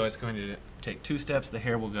 So it's going to take 2 steps. The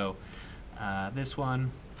hare will go this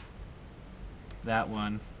one, that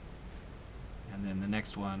one, and then the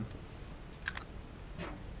next one.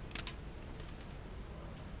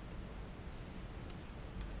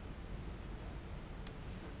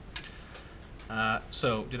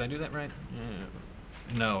 So did I do that right?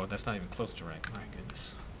 No, that's not even close to right. My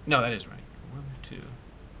goodness. No, that is right. 1, 2.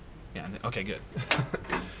 Yeah. Okay. Good.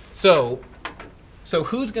 So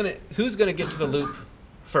who's gonna get to the loop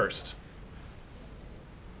first?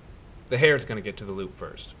 The hare's going to get to the loop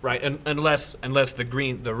first, right? Unless the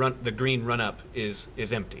green run up is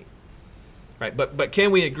empty, right? But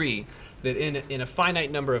can we agree that in a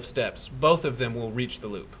finite number of steps, both of them will reach the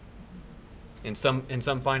loop? In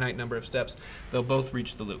some finite number of steps, they'll both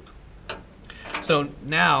reach the loop. So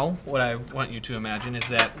now what I want you to imagine is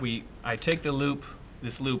that I take this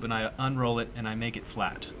loop, and I unroll it and I make it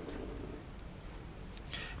flat.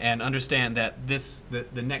 And understand that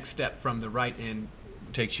the next step from the right end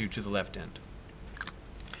takes you to the left end.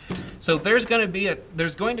 So there's going to be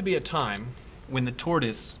a time when the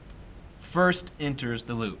tortoise first enters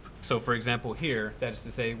the loop. So for example here, that is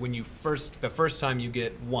to say when the first time you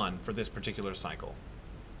get 1 for this particular cycle.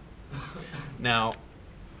 Now,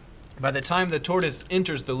 by the time the tortoise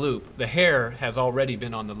enters the loop, the hare has already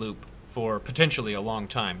been on the loop for potentially a long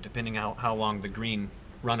time, depending how long the green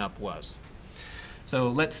run-up was. So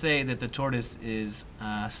let's say that the tortoise is,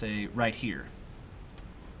 say, right here.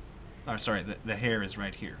 Or sorry, the hare is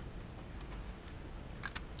right here.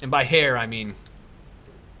 And by hare, I mean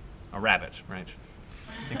a rabbit, right?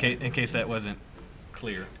 In case that wasn't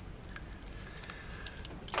clear.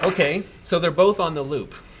 Okay, so they're both on the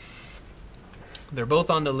loop. They're both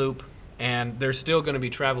on the loop, and they're still going to be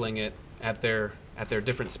traveling it at their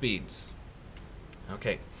different speeds.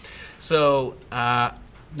 Okay, so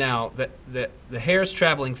now the hare's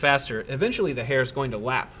traveling faster. Eventually, the hare's going to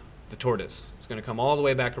lap the tortoise. It's going to come all the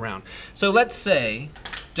way back around. So let's say,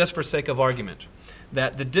 just for sake of argument,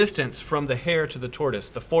 that the distance from the hare to the tortoise,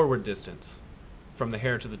 the forward distance from the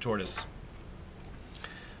hare to the tortoise,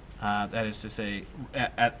 that is to say,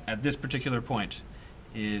 at this particular point,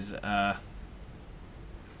 is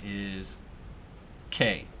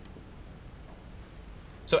k.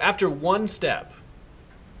 So after one step,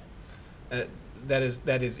 that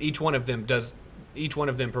is each one of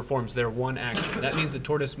them performs their one action. That means the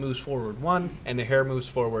tortoise moves forward 1 and the hare moves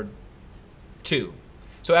forward 2.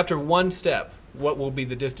 So after one step, what will be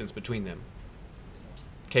the distance between them?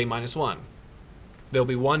 K minus 1. They'll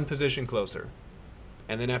be one position closer.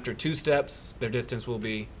 And then after 2 steps, their distance will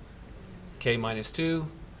be K minus 2,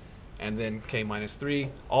 and then K minus 3,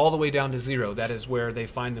 all the way down to 0. That is where they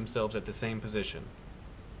find themselves at the same position.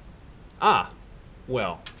 Ah,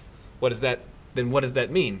 well, what does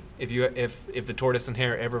that mean if the tortoise and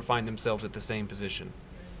hare ever find themselves at the same position?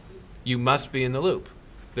 You must be in the loop.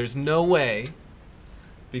 There's no way,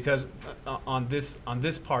 because on this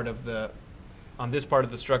part of the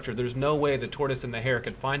structure, there's no way the tortoise and the hare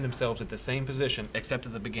could find themselves at the same position except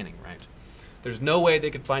at the beginning, right? There's no way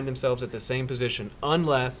they could find themselves at the same position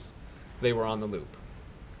unless they were on the loop.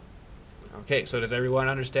 Okay, so does everyone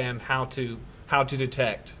understand how to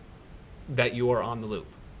detect that you are on the loop?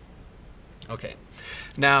 Okay,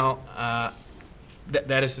 now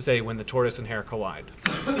that is to say when the tortoise and hare collide.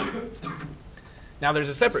 Now there's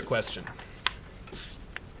a separate question.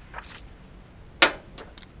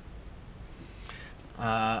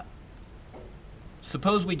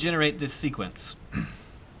 Suppose we generate this sequence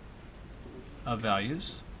of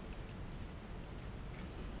values.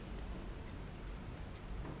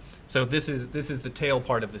 So this is the tail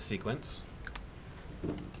part of the sequence,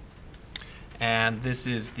 and this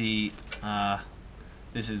is the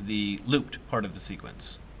looped part of the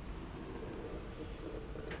sequence.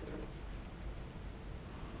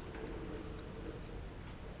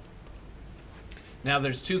 Now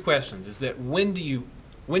there's two questions. Is that when do you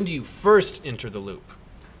first enter the loop?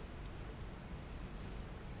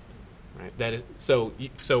 Right. That is so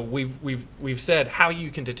we've said how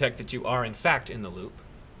you can detect that you are in fact in the loop.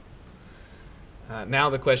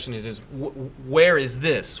 Now the question is where is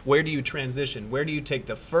this? Where do you transition? Where do you take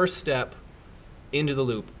the first step into the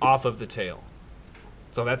loop off of the tail?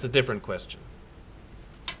 So that's a different question.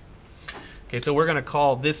 Okay, so we're going to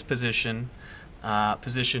call this position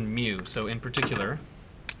position mu. So in particular,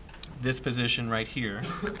 this position right here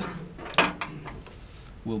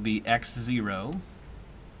will be x0,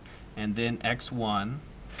 and then x1, ...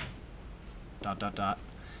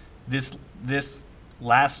 This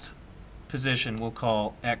last position we'll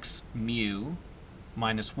call x mu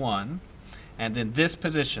minus 1, and then this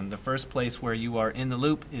position, the first place where you are in the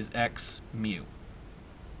loop, is x mu.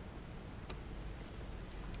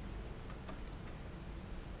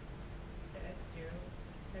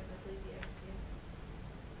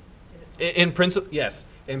 In principle, yes.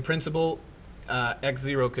 In principle,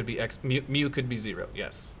 x0 could be x, mu could be 0,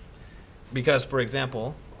 yes. Because, for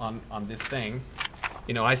example, on this thing,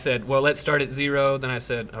 you know, I said, well, let's start at 0. Then I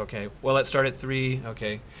said, okay, well, let's start at 3.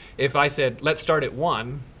 Okay. If I said, let's start at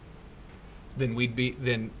 1, then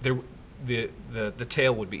the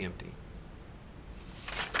tail would be empty.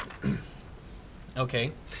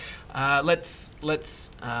 Okay. Let's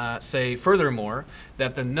say furthermore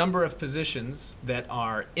that the number of positions that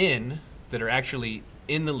are actually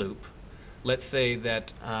in the loop, let's say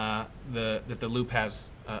that the loop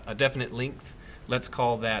has a definite length. Let's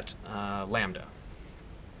call that lambda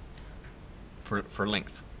for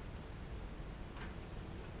length.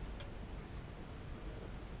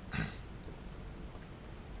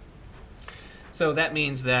 So that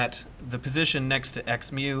means that the position next to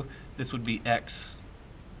x mu, this would be x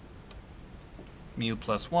mu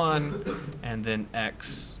plus 1, and then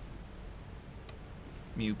x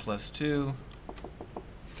mu plus 2.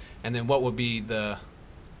 And then what would be the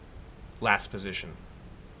last position?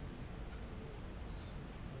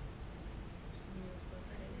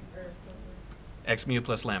 X mu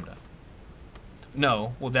plus lambda.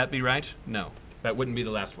 No, will that be right? No, that wouldn't be the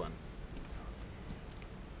last one.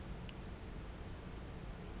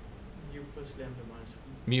 Mu plus plus lambda minus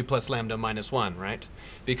 1. Mu plus lambda minus 1, right?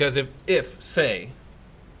 Because if say,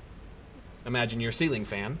 imagine your ceiling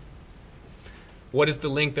fan, what is the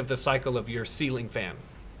length of the cycle of your ceiling fan?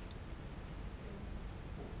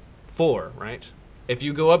 4, right? If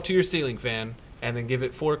you go up to your ceiling fan and then give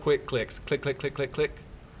it 4 quick clicks, click, click, click, click, click,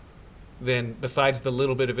 then besides the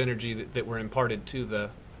little bit of energy that were imparted to the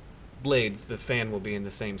blades, the fan will be in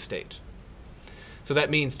the same state. So that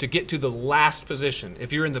means to get to the last position,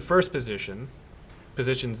 if you're in the first position,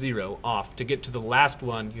 position 0, off, to get to the last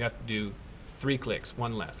one, you have to do 3 clicks,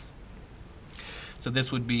 1 less. So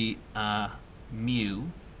this would be mu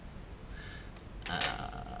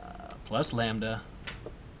plus lambda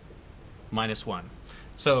minus 1.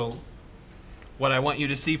 So what I want you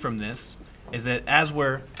to see from this is that as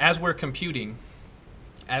we're computing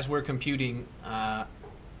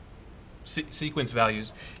sequence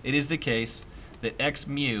values, it is the case that x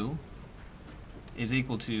mu is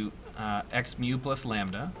equal to x mu plus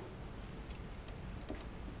lambda.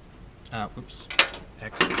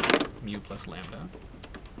 X mu plus lambda.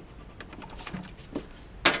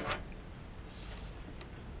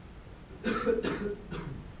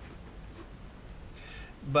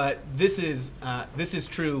 But this is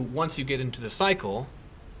true once you get into the cycle.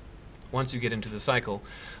 Once you get into the cycle.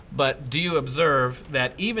 But do you observe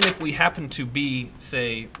that even if we happen to be,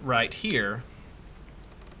 say, right here,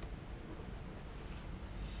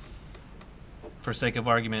 for sake of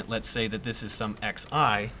argument, let's say that this is some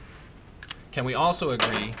xi, can we also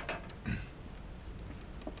agree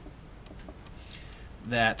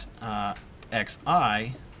that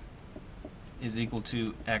xi is equal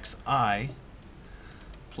to xi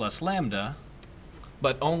plus lambda,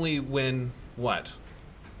 but only when what?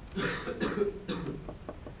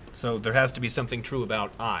 So there has to be something true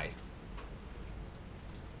about I.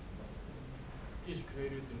 Is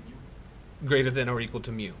greater than mu. Greater than or equal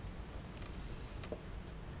to mu.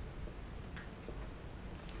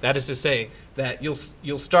 That is to say that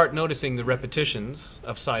you'll start noticing the repetitions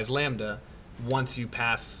of size lambda once you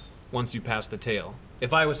pass the tail.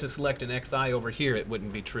 If I was to select an xi over here, it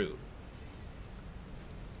wouldn't be true.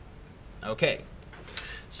 Okay,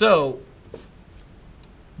 so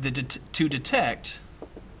to detect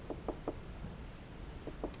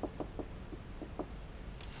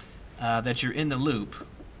that you're in the loop,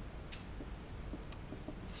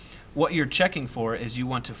 what you're checking for is you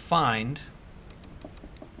want to find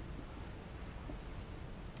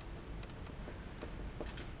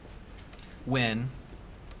when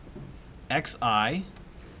xi,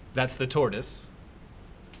 that's the tortoise,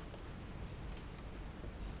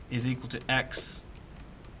 is equal to x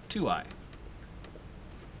 2i.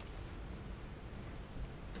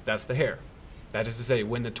 That's the hare. That is to say,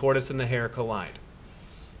 when the tortoise and the hare collide.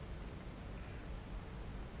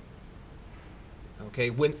 Okay,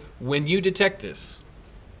 when you detect this,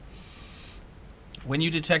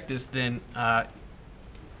 then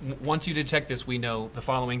once you detect this, we know the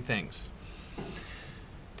following things.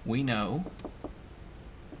 We know,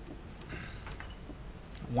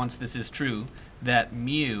 once this is true, that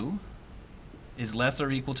mu is less or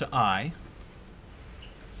equal to I.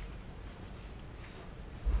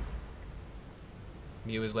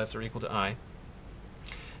 Mu is less or equal to I.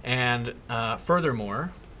 And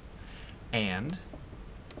furthermore, and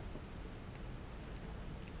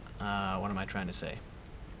what am I trying to say?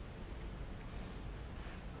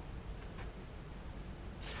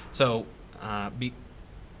 So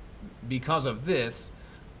because of this,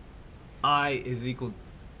 I is equal,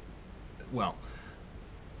 well,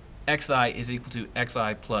 xi is equal to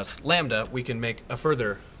xi plus lambda. We can make a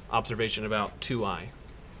further observation about 2i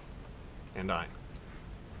and I.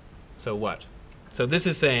 So what? So this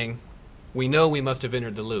is saying we know we must have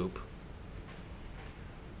entered the loop.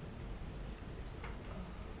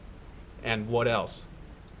 And what else?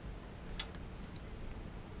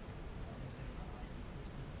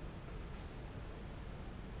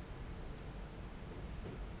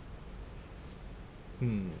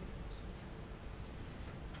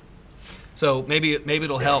 So maybe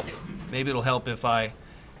it'll help. Maybe it'll help if I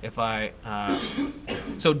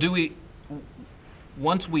so do we,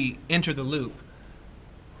 once we enter the loop,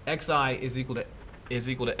 xi is equal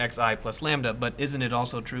to xi plus lambda, but isn't it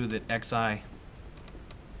also true that xi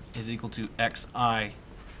is equal to xi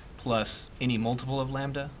plus any multiple of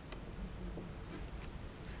lambda?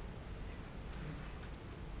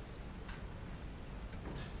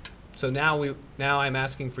 So now I'm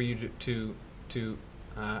asking for you to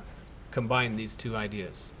combine these two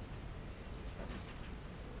ideas.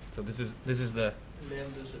 So this is the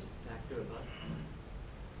Lambda is a factor of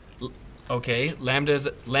I. okay. Lambda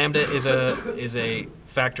is a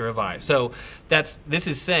factor of I. So this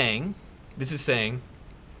is saying this is saying,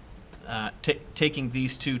 taking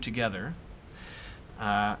these two together,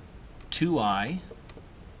 2I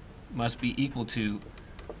must be equal to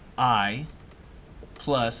I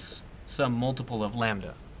plus some multiple of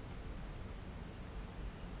lambda.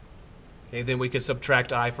 Okay, then we could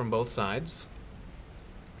subtract I from both sides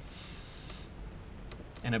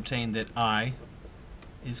and obtain that I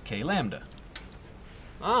is k lambda.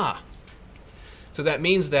 Ah, so that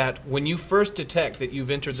means that when you first detect that you've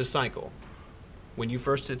entered the cycle,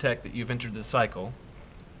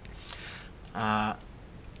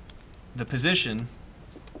 the position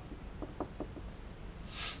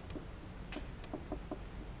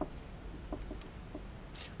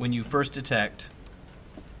when you first detect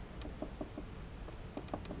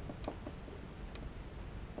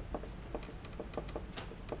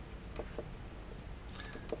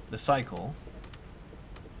the cycle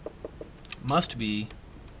must be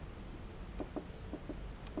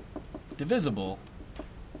divisible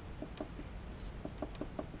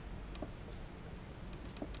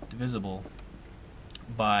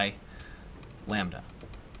by lambda.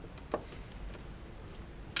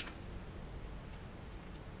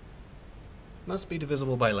 Must be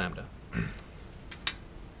divisible by lambda.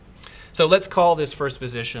 So let's call this first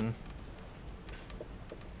position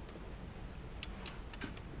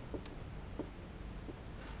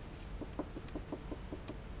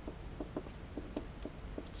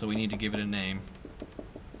so we need to give it a name.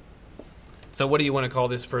 So what do you want to call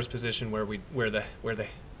this first position where the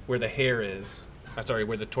hare is? Sorry,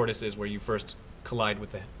 where the tortoise is, where you first collide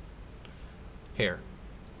with the hare.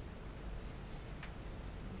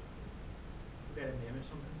 We got a name or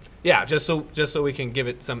something? Yeah, just so we can give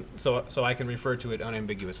it some, so I can refer to it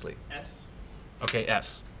unambiguously. S? Okay,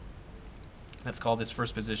 S. Let's call this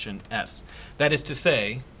first position S. That is to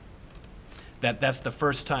say that that's the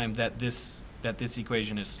first time that this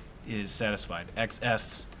equation is satisfied.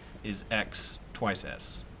 XS is X twice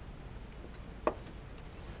S.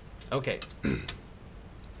 Okay.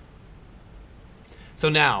 So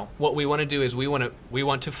now what we want to do is we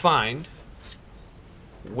want to find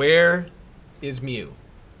where is mu.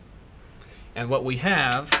 And what we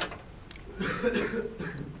have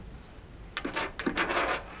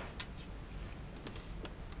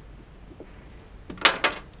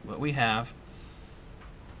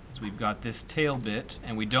is we've got this tail bit,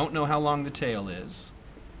 and we don't know how long the tail is.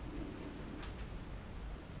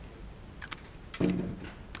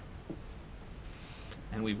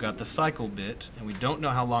 And we've got the cycle bit, and we don't know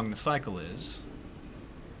how long the cycle is.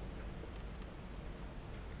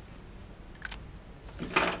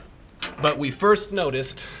 But we first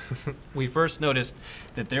noticed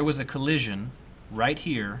that there was a collision right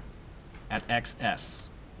here at XS.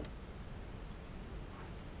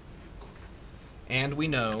 And we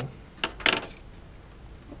know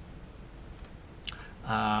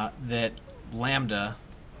that lambda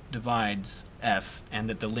divides S, and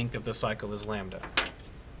that the length of the cycle is lambda.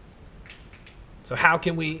 So how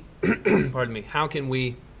can we, pardon me, how can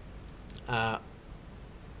we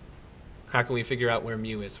figure out where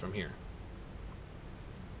mu is from here?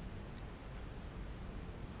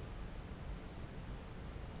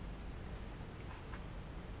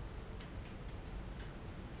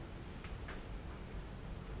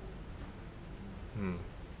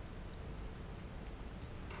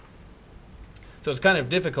 So it's kind of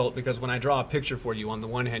difficult because when I draw a picture for you, on the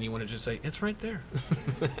one hand, you want to just say, it's right there.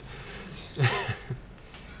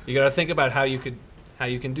 You got to think about how you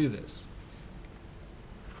can do this.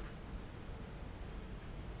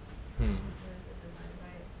 Where is it divided by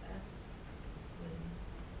S? When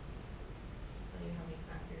tell you how many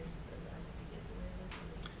factors does S to get to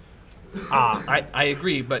where it is? I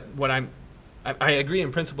agree, but what I agree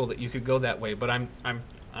in principle that you could go that way, but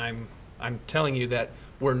I'm telling you that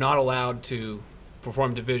we're not allowed to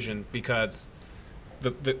perform division because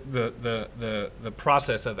the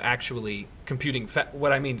process of actually computing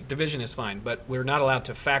what I mean, division is fine, but we're not allowed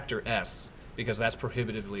to factor S because that's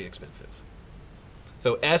prohibitively expensive.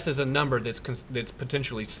 So S is a number that's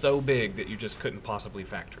potentially so big that you just couldn't possibly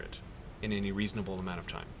factor it in any reasonable amount of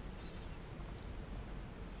time.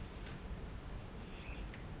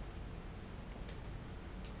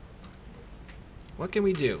 What can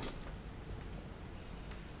we do?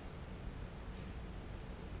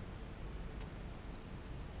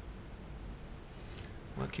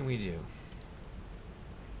 What can we do?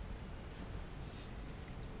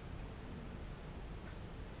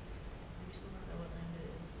 We still don't know what lambda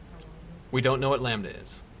is, how long it is. We don't know what lambda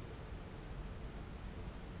is.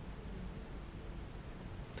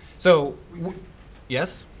 So,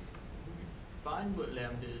 yes? We could find what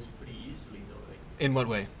lambda is pretty easily, though, right? In what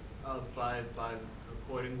way? By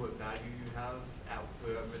recording what value you have at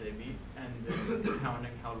wherever they meet, and then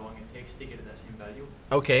counting how long it takes to get to that same value.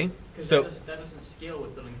 Okay, Because so that doesn't scale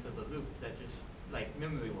with the length of the loop. That just, like,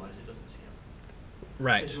 memory-wise, it doesn't scale.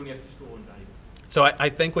 right. Because you only have to store one value. So I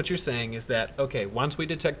think what you're saying is that, okay, once we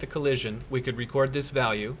detect the collision, we could record this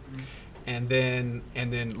value, and then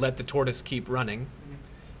let the tortoise keep running,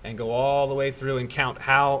 and go all the way through and count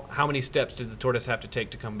how many steps did the tortoise have to take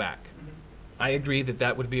to come back. I agree that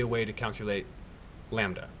that would be a way to calculate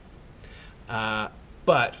lambda.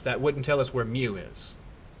 But that wouldn't tell us where mu is.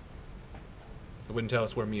 It wouldn't tell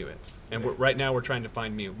us where mu is. And right now we're trying to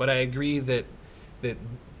find mu. But I agree that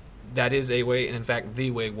is a way, and in fact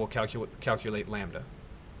the way we'll calculate lambda.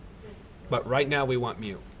 But right now we want mu.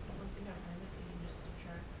 Once you got lambda, can you just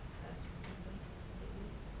subtract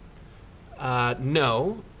s from lambda?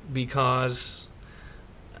 No, because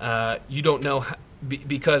you don't know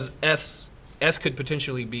because s could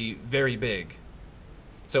potentially be very big.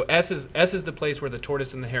 So s is the place where the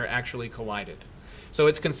tortoise and the hare actually collided. So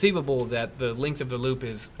it's conceivable that the length of the loop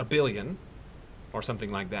is 1 billion, or something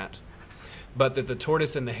like that, but that the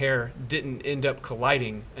tortoise and the hare didn't end up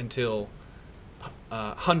colliding until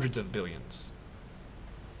hundreds of billions.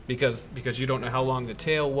 Because you don't know how long the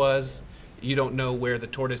tail was, you don't know where the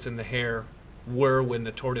tortoise and the hare were when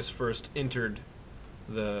the tortoise first entered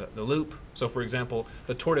the loop. So for example,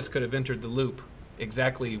 the tortoise could have entered the loop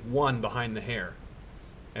exactly 1 behind the hare,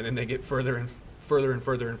 and then they get further and further and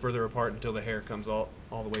further and further apart until the hare comes all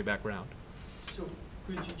the way back round. So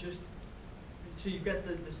could you just, so you've got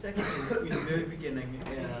the second one between the very beginning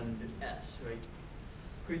and S, right?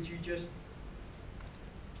 Could you just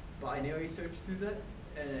binary search through that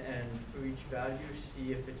and for each value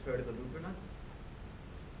see if it's part of the loop or not?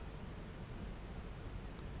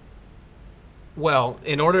 Well,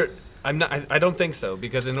 I don't think so,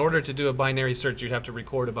 because in order to do a binary search, you'd have to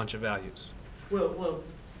record a bunch of values. Well,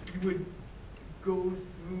 you would go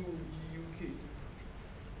through, you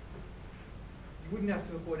wouldn't have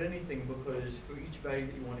to record anything, because for each value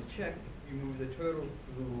that you want to check, you move the turtle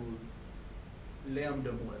through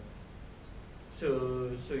lambda 1.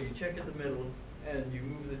 So you check at the middle, and you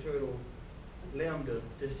move the turtle lambda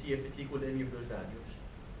to see if it's equal to any of those values.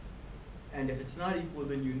 And if it's not equal,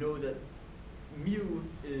 then you know that mu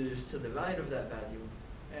is to the right of that value,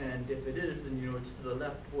 and if it is, then you know it's to the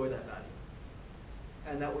left for that value.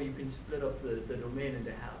 And that way you can split up the domain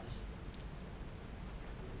into halves.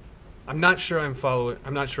 I'm not sure I'm following.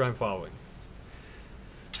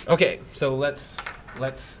 Okay, so let's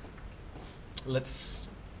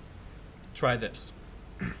try this.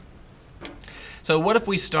 So what if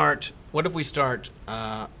we start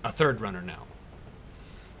a third runner now?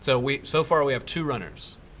 So far we have 2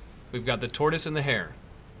 runners. We've got the tortoise and the hare.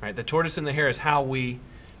 Right? The tortoise and the hare is how we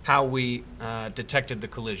detected the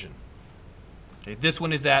collision. Okay, this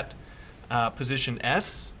one is at position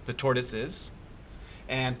S, the tortoise is,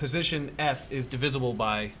 and position S is divisible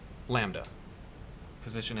by lambda.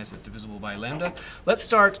 Position S is divisible by lambda. Let's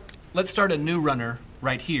start a new runner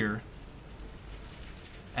right here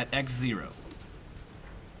at x0.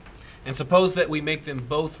 And suppose that we make them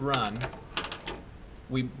both run.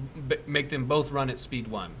 We make them both run at speed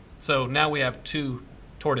 1. So now we have 2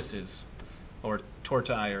 tortoises, or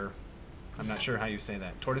torti, or I'm not sure how you say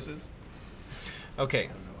that. Tortoises? Okay. I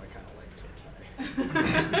don't know, I kind of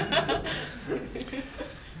like tortai.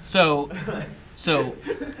 So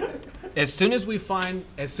as soon as we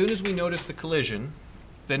notice the collision,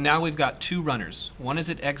 then now we've got 2 runners. One is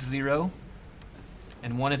at x0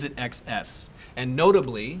 and one is at xs. And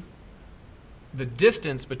notably, the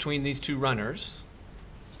distance between these two runners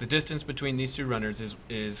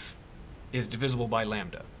is divisible by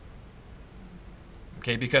lambda.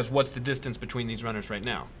 Okay, because what's the distance between these runners right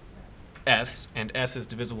now? S, and S is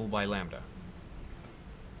divisible by lambda.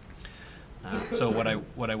 So what I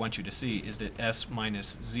want you to see is that S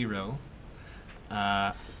minus 0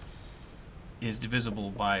 is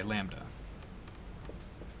divisible by lambda.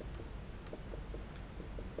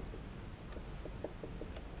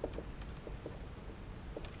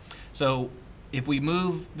 So if we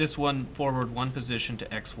move this one forward 1 position to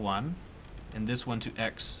x1 and this one to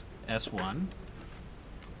xs1,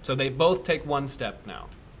 so they both take 1 step now.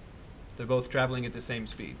 They're both traveling at the same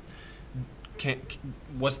speed.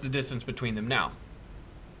 What's the distance between them now?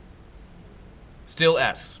 Still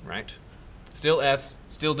S, right? Still S,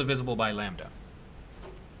 still divisible by lambda.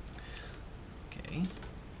 Okay.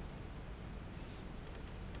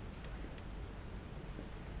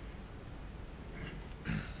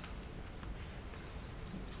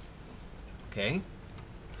 Okay.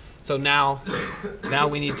 So now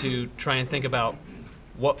we need to try and think about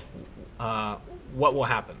what will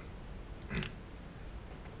happen.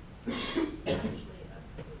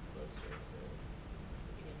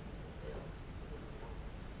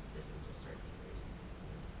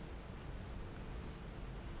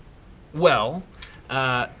 Well,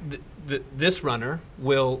 this runner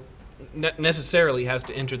will necessarily has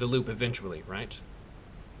to enter the loop eventually, right?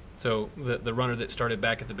 So the runner that started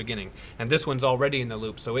back at the beginning. And this one's already in the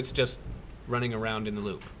loop, so it's just running around in the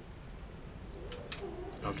loop.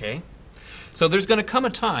 Okay? So there's going to come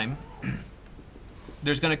a time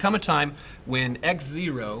when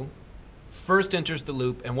x0 first enters the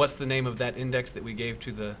loop, and what's the name of that index that we gave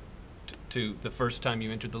to the first time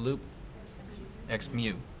you entered the loop? X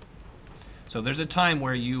mu. So there's a time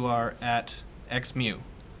where you are at x mu.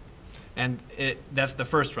 And that's the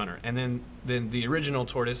first runner. And then the original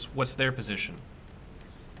tortoise, what's their position?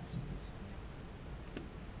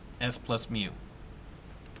 S plus mu.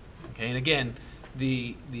 Okay, and again,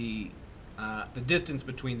 the distance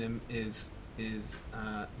between them is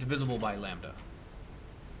divisible by lambda.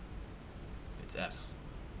 It's s.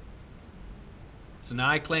 So now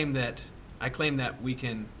I claim that we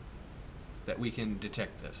can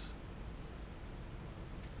detect this.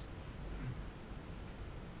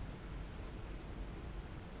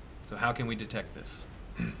 So how can we detect this?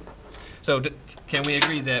 So can we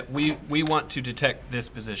agree that we want to detect this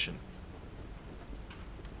position?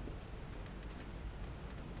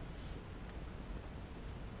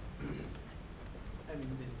 I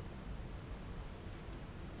mean,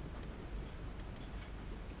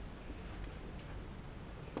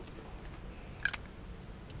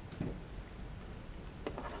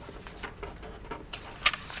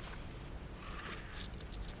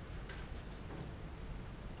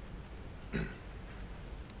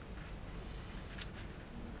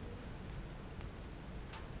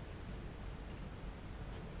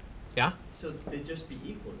 Yeah? so they'd just be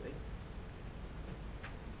equal, right?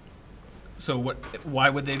 So why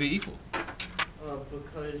would they be equal?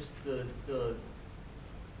 Because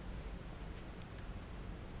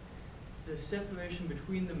the separation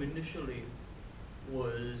between them initially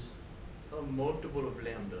was a multiple of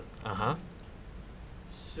lambda. Uh-huh.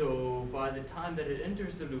 So by the time that it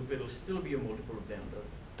enters the loop, it'll still be a multiple of lambda.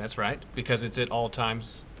 That's right, because it's at all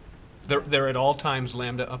times, they're at all times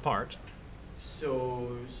lambda apart.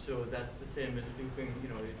 So that's the same as looping. You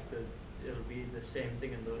know, it'll be the same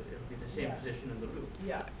thing it'll be the same Yeah. position in the loop.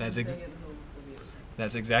 Yeah. That's the ex- second loop will be the same.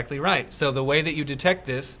 That's exactly right. So the way that you detect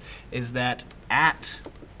this is that at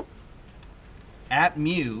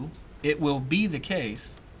mu, it will be the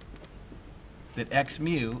case that x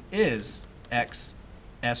mu is x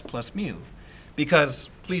s plus mu. Because,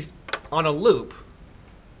 please, on a loop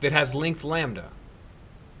that has length lambda,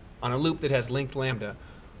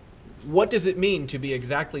 what does it mean to be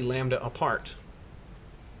exactly lambda apart?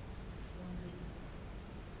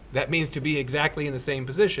 That means to be exactly in the same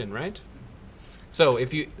position, right? So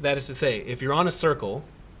that is to say, if you're on a circle,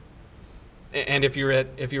 and if you're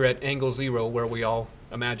at angle 0, where we all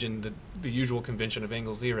imagine the usual convention of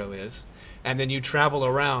angle 0 is, and then you travel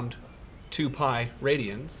around 2 pi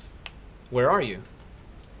radians, where are you?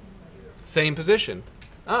 Same position.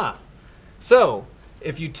 So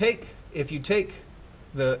if you take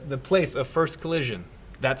the place of first collision,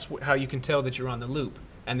 that's how you can tell that you're on the loop.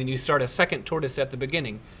 And then you start a second tortoise at the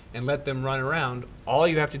beginning and let them run around. All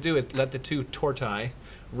you have to do is let the 2 torti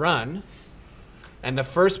run, and the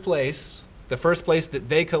first place that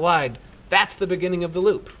they collide, that's the beginning of the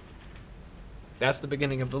loop. That's the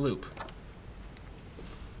beginning of the loop.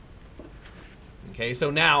 Okay,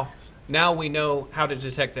 so now we know how to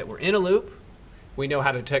detect that we're in a loop. We know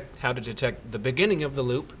how to detect the beginning of the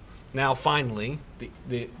loop. Now finally,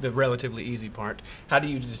 the relatively easy part, how do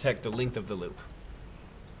you detect the length of the loop?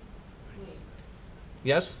 Wait,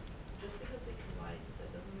 Yes? just because they collide,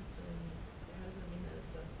 that doesn't necessarily mean, how does that mean that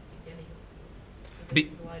it's the beginning of the loop? If Be- they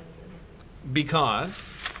collide within the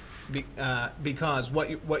loop. Because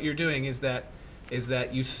what you're doing is that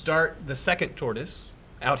you start the second tortoise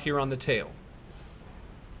out here on the tail.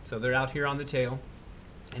 So they're out here on the tail,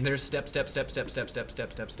 and there's step, step, step, step, step, step,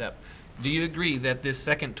 step, step, step. Do you agree that this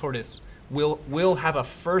second tortoise will have a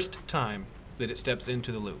first time that it steps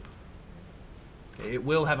into the loop? Okay, it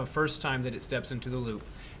will have a first time that it steps into the loop,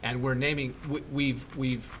 and we're naming we've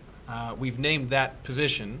named that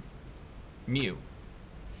position mu.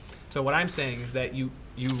 So what I'm saying is that you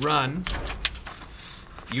run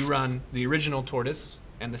the original tortoise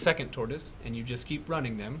and the second tortoise, and you just keep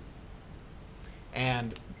running them,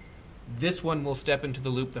 and this one will step into the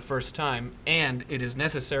loop the first time, and it is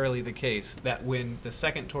necessarily the case that when the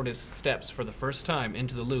second tortoise steps for the first time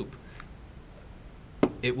into the loop,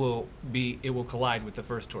 it will collide with the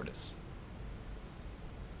first tortoise.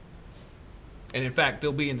 And in fact,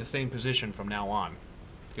 they'll be in the same position from now on.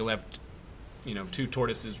 You'll have 2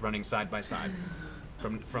 tortoises running side by side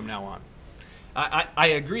from now on. I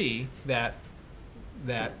agree that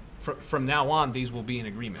from now on, these will be in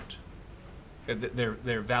agreement.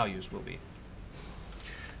 Their values will be.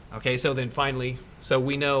 Okay, so then finally, so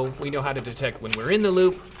we know how to detect when we're in the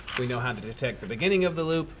loop. We know how to detect the beginning of the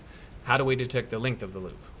loop. How do we detect the length of the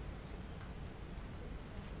loop?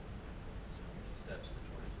 Steps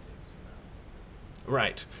the tortoise takes.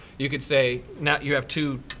 Right. You could say, now you have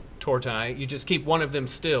two torti. You just keep one of them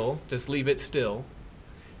still, just leave it still,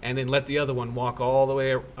 and then let the other one walk all the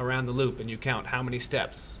way around the loop, and you count how many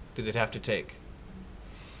steps did it have to take.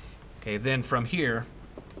 Okay, then from here,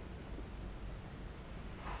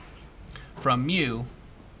 from mu,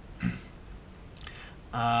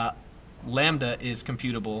 lambda is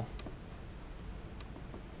computable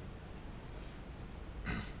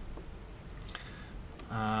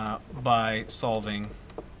by solving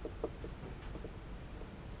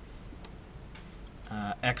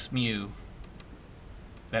x mu.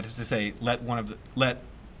 That is to say, let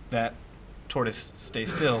that tortoise stay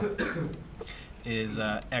still is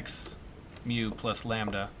x mu plus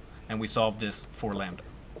lambda, and we solved this for lambda.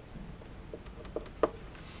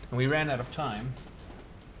 And we ran out of time,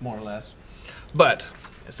 more or less. But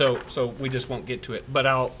so we just won't get to it. But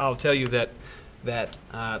I'll tell you that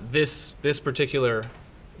this particular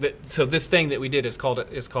so this thing that we did is called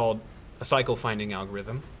a cycle finding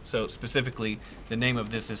algorithm. So specifically, the name of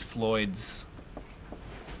this is Floyd's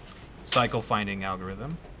cycle finding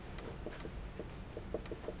algorithm.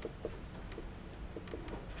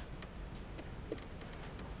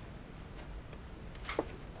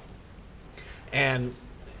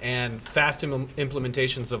 And fast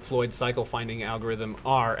implementations of Floyd's cycle finding algorithm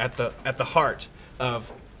are at the heart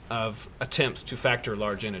of attempts to factor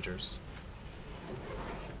large integers.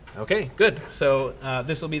 Okay, good. So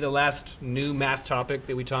this will be the last new math topic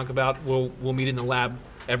that we talk about. We'll meet in the lab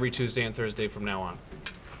every Tuesday and Thursday from now on.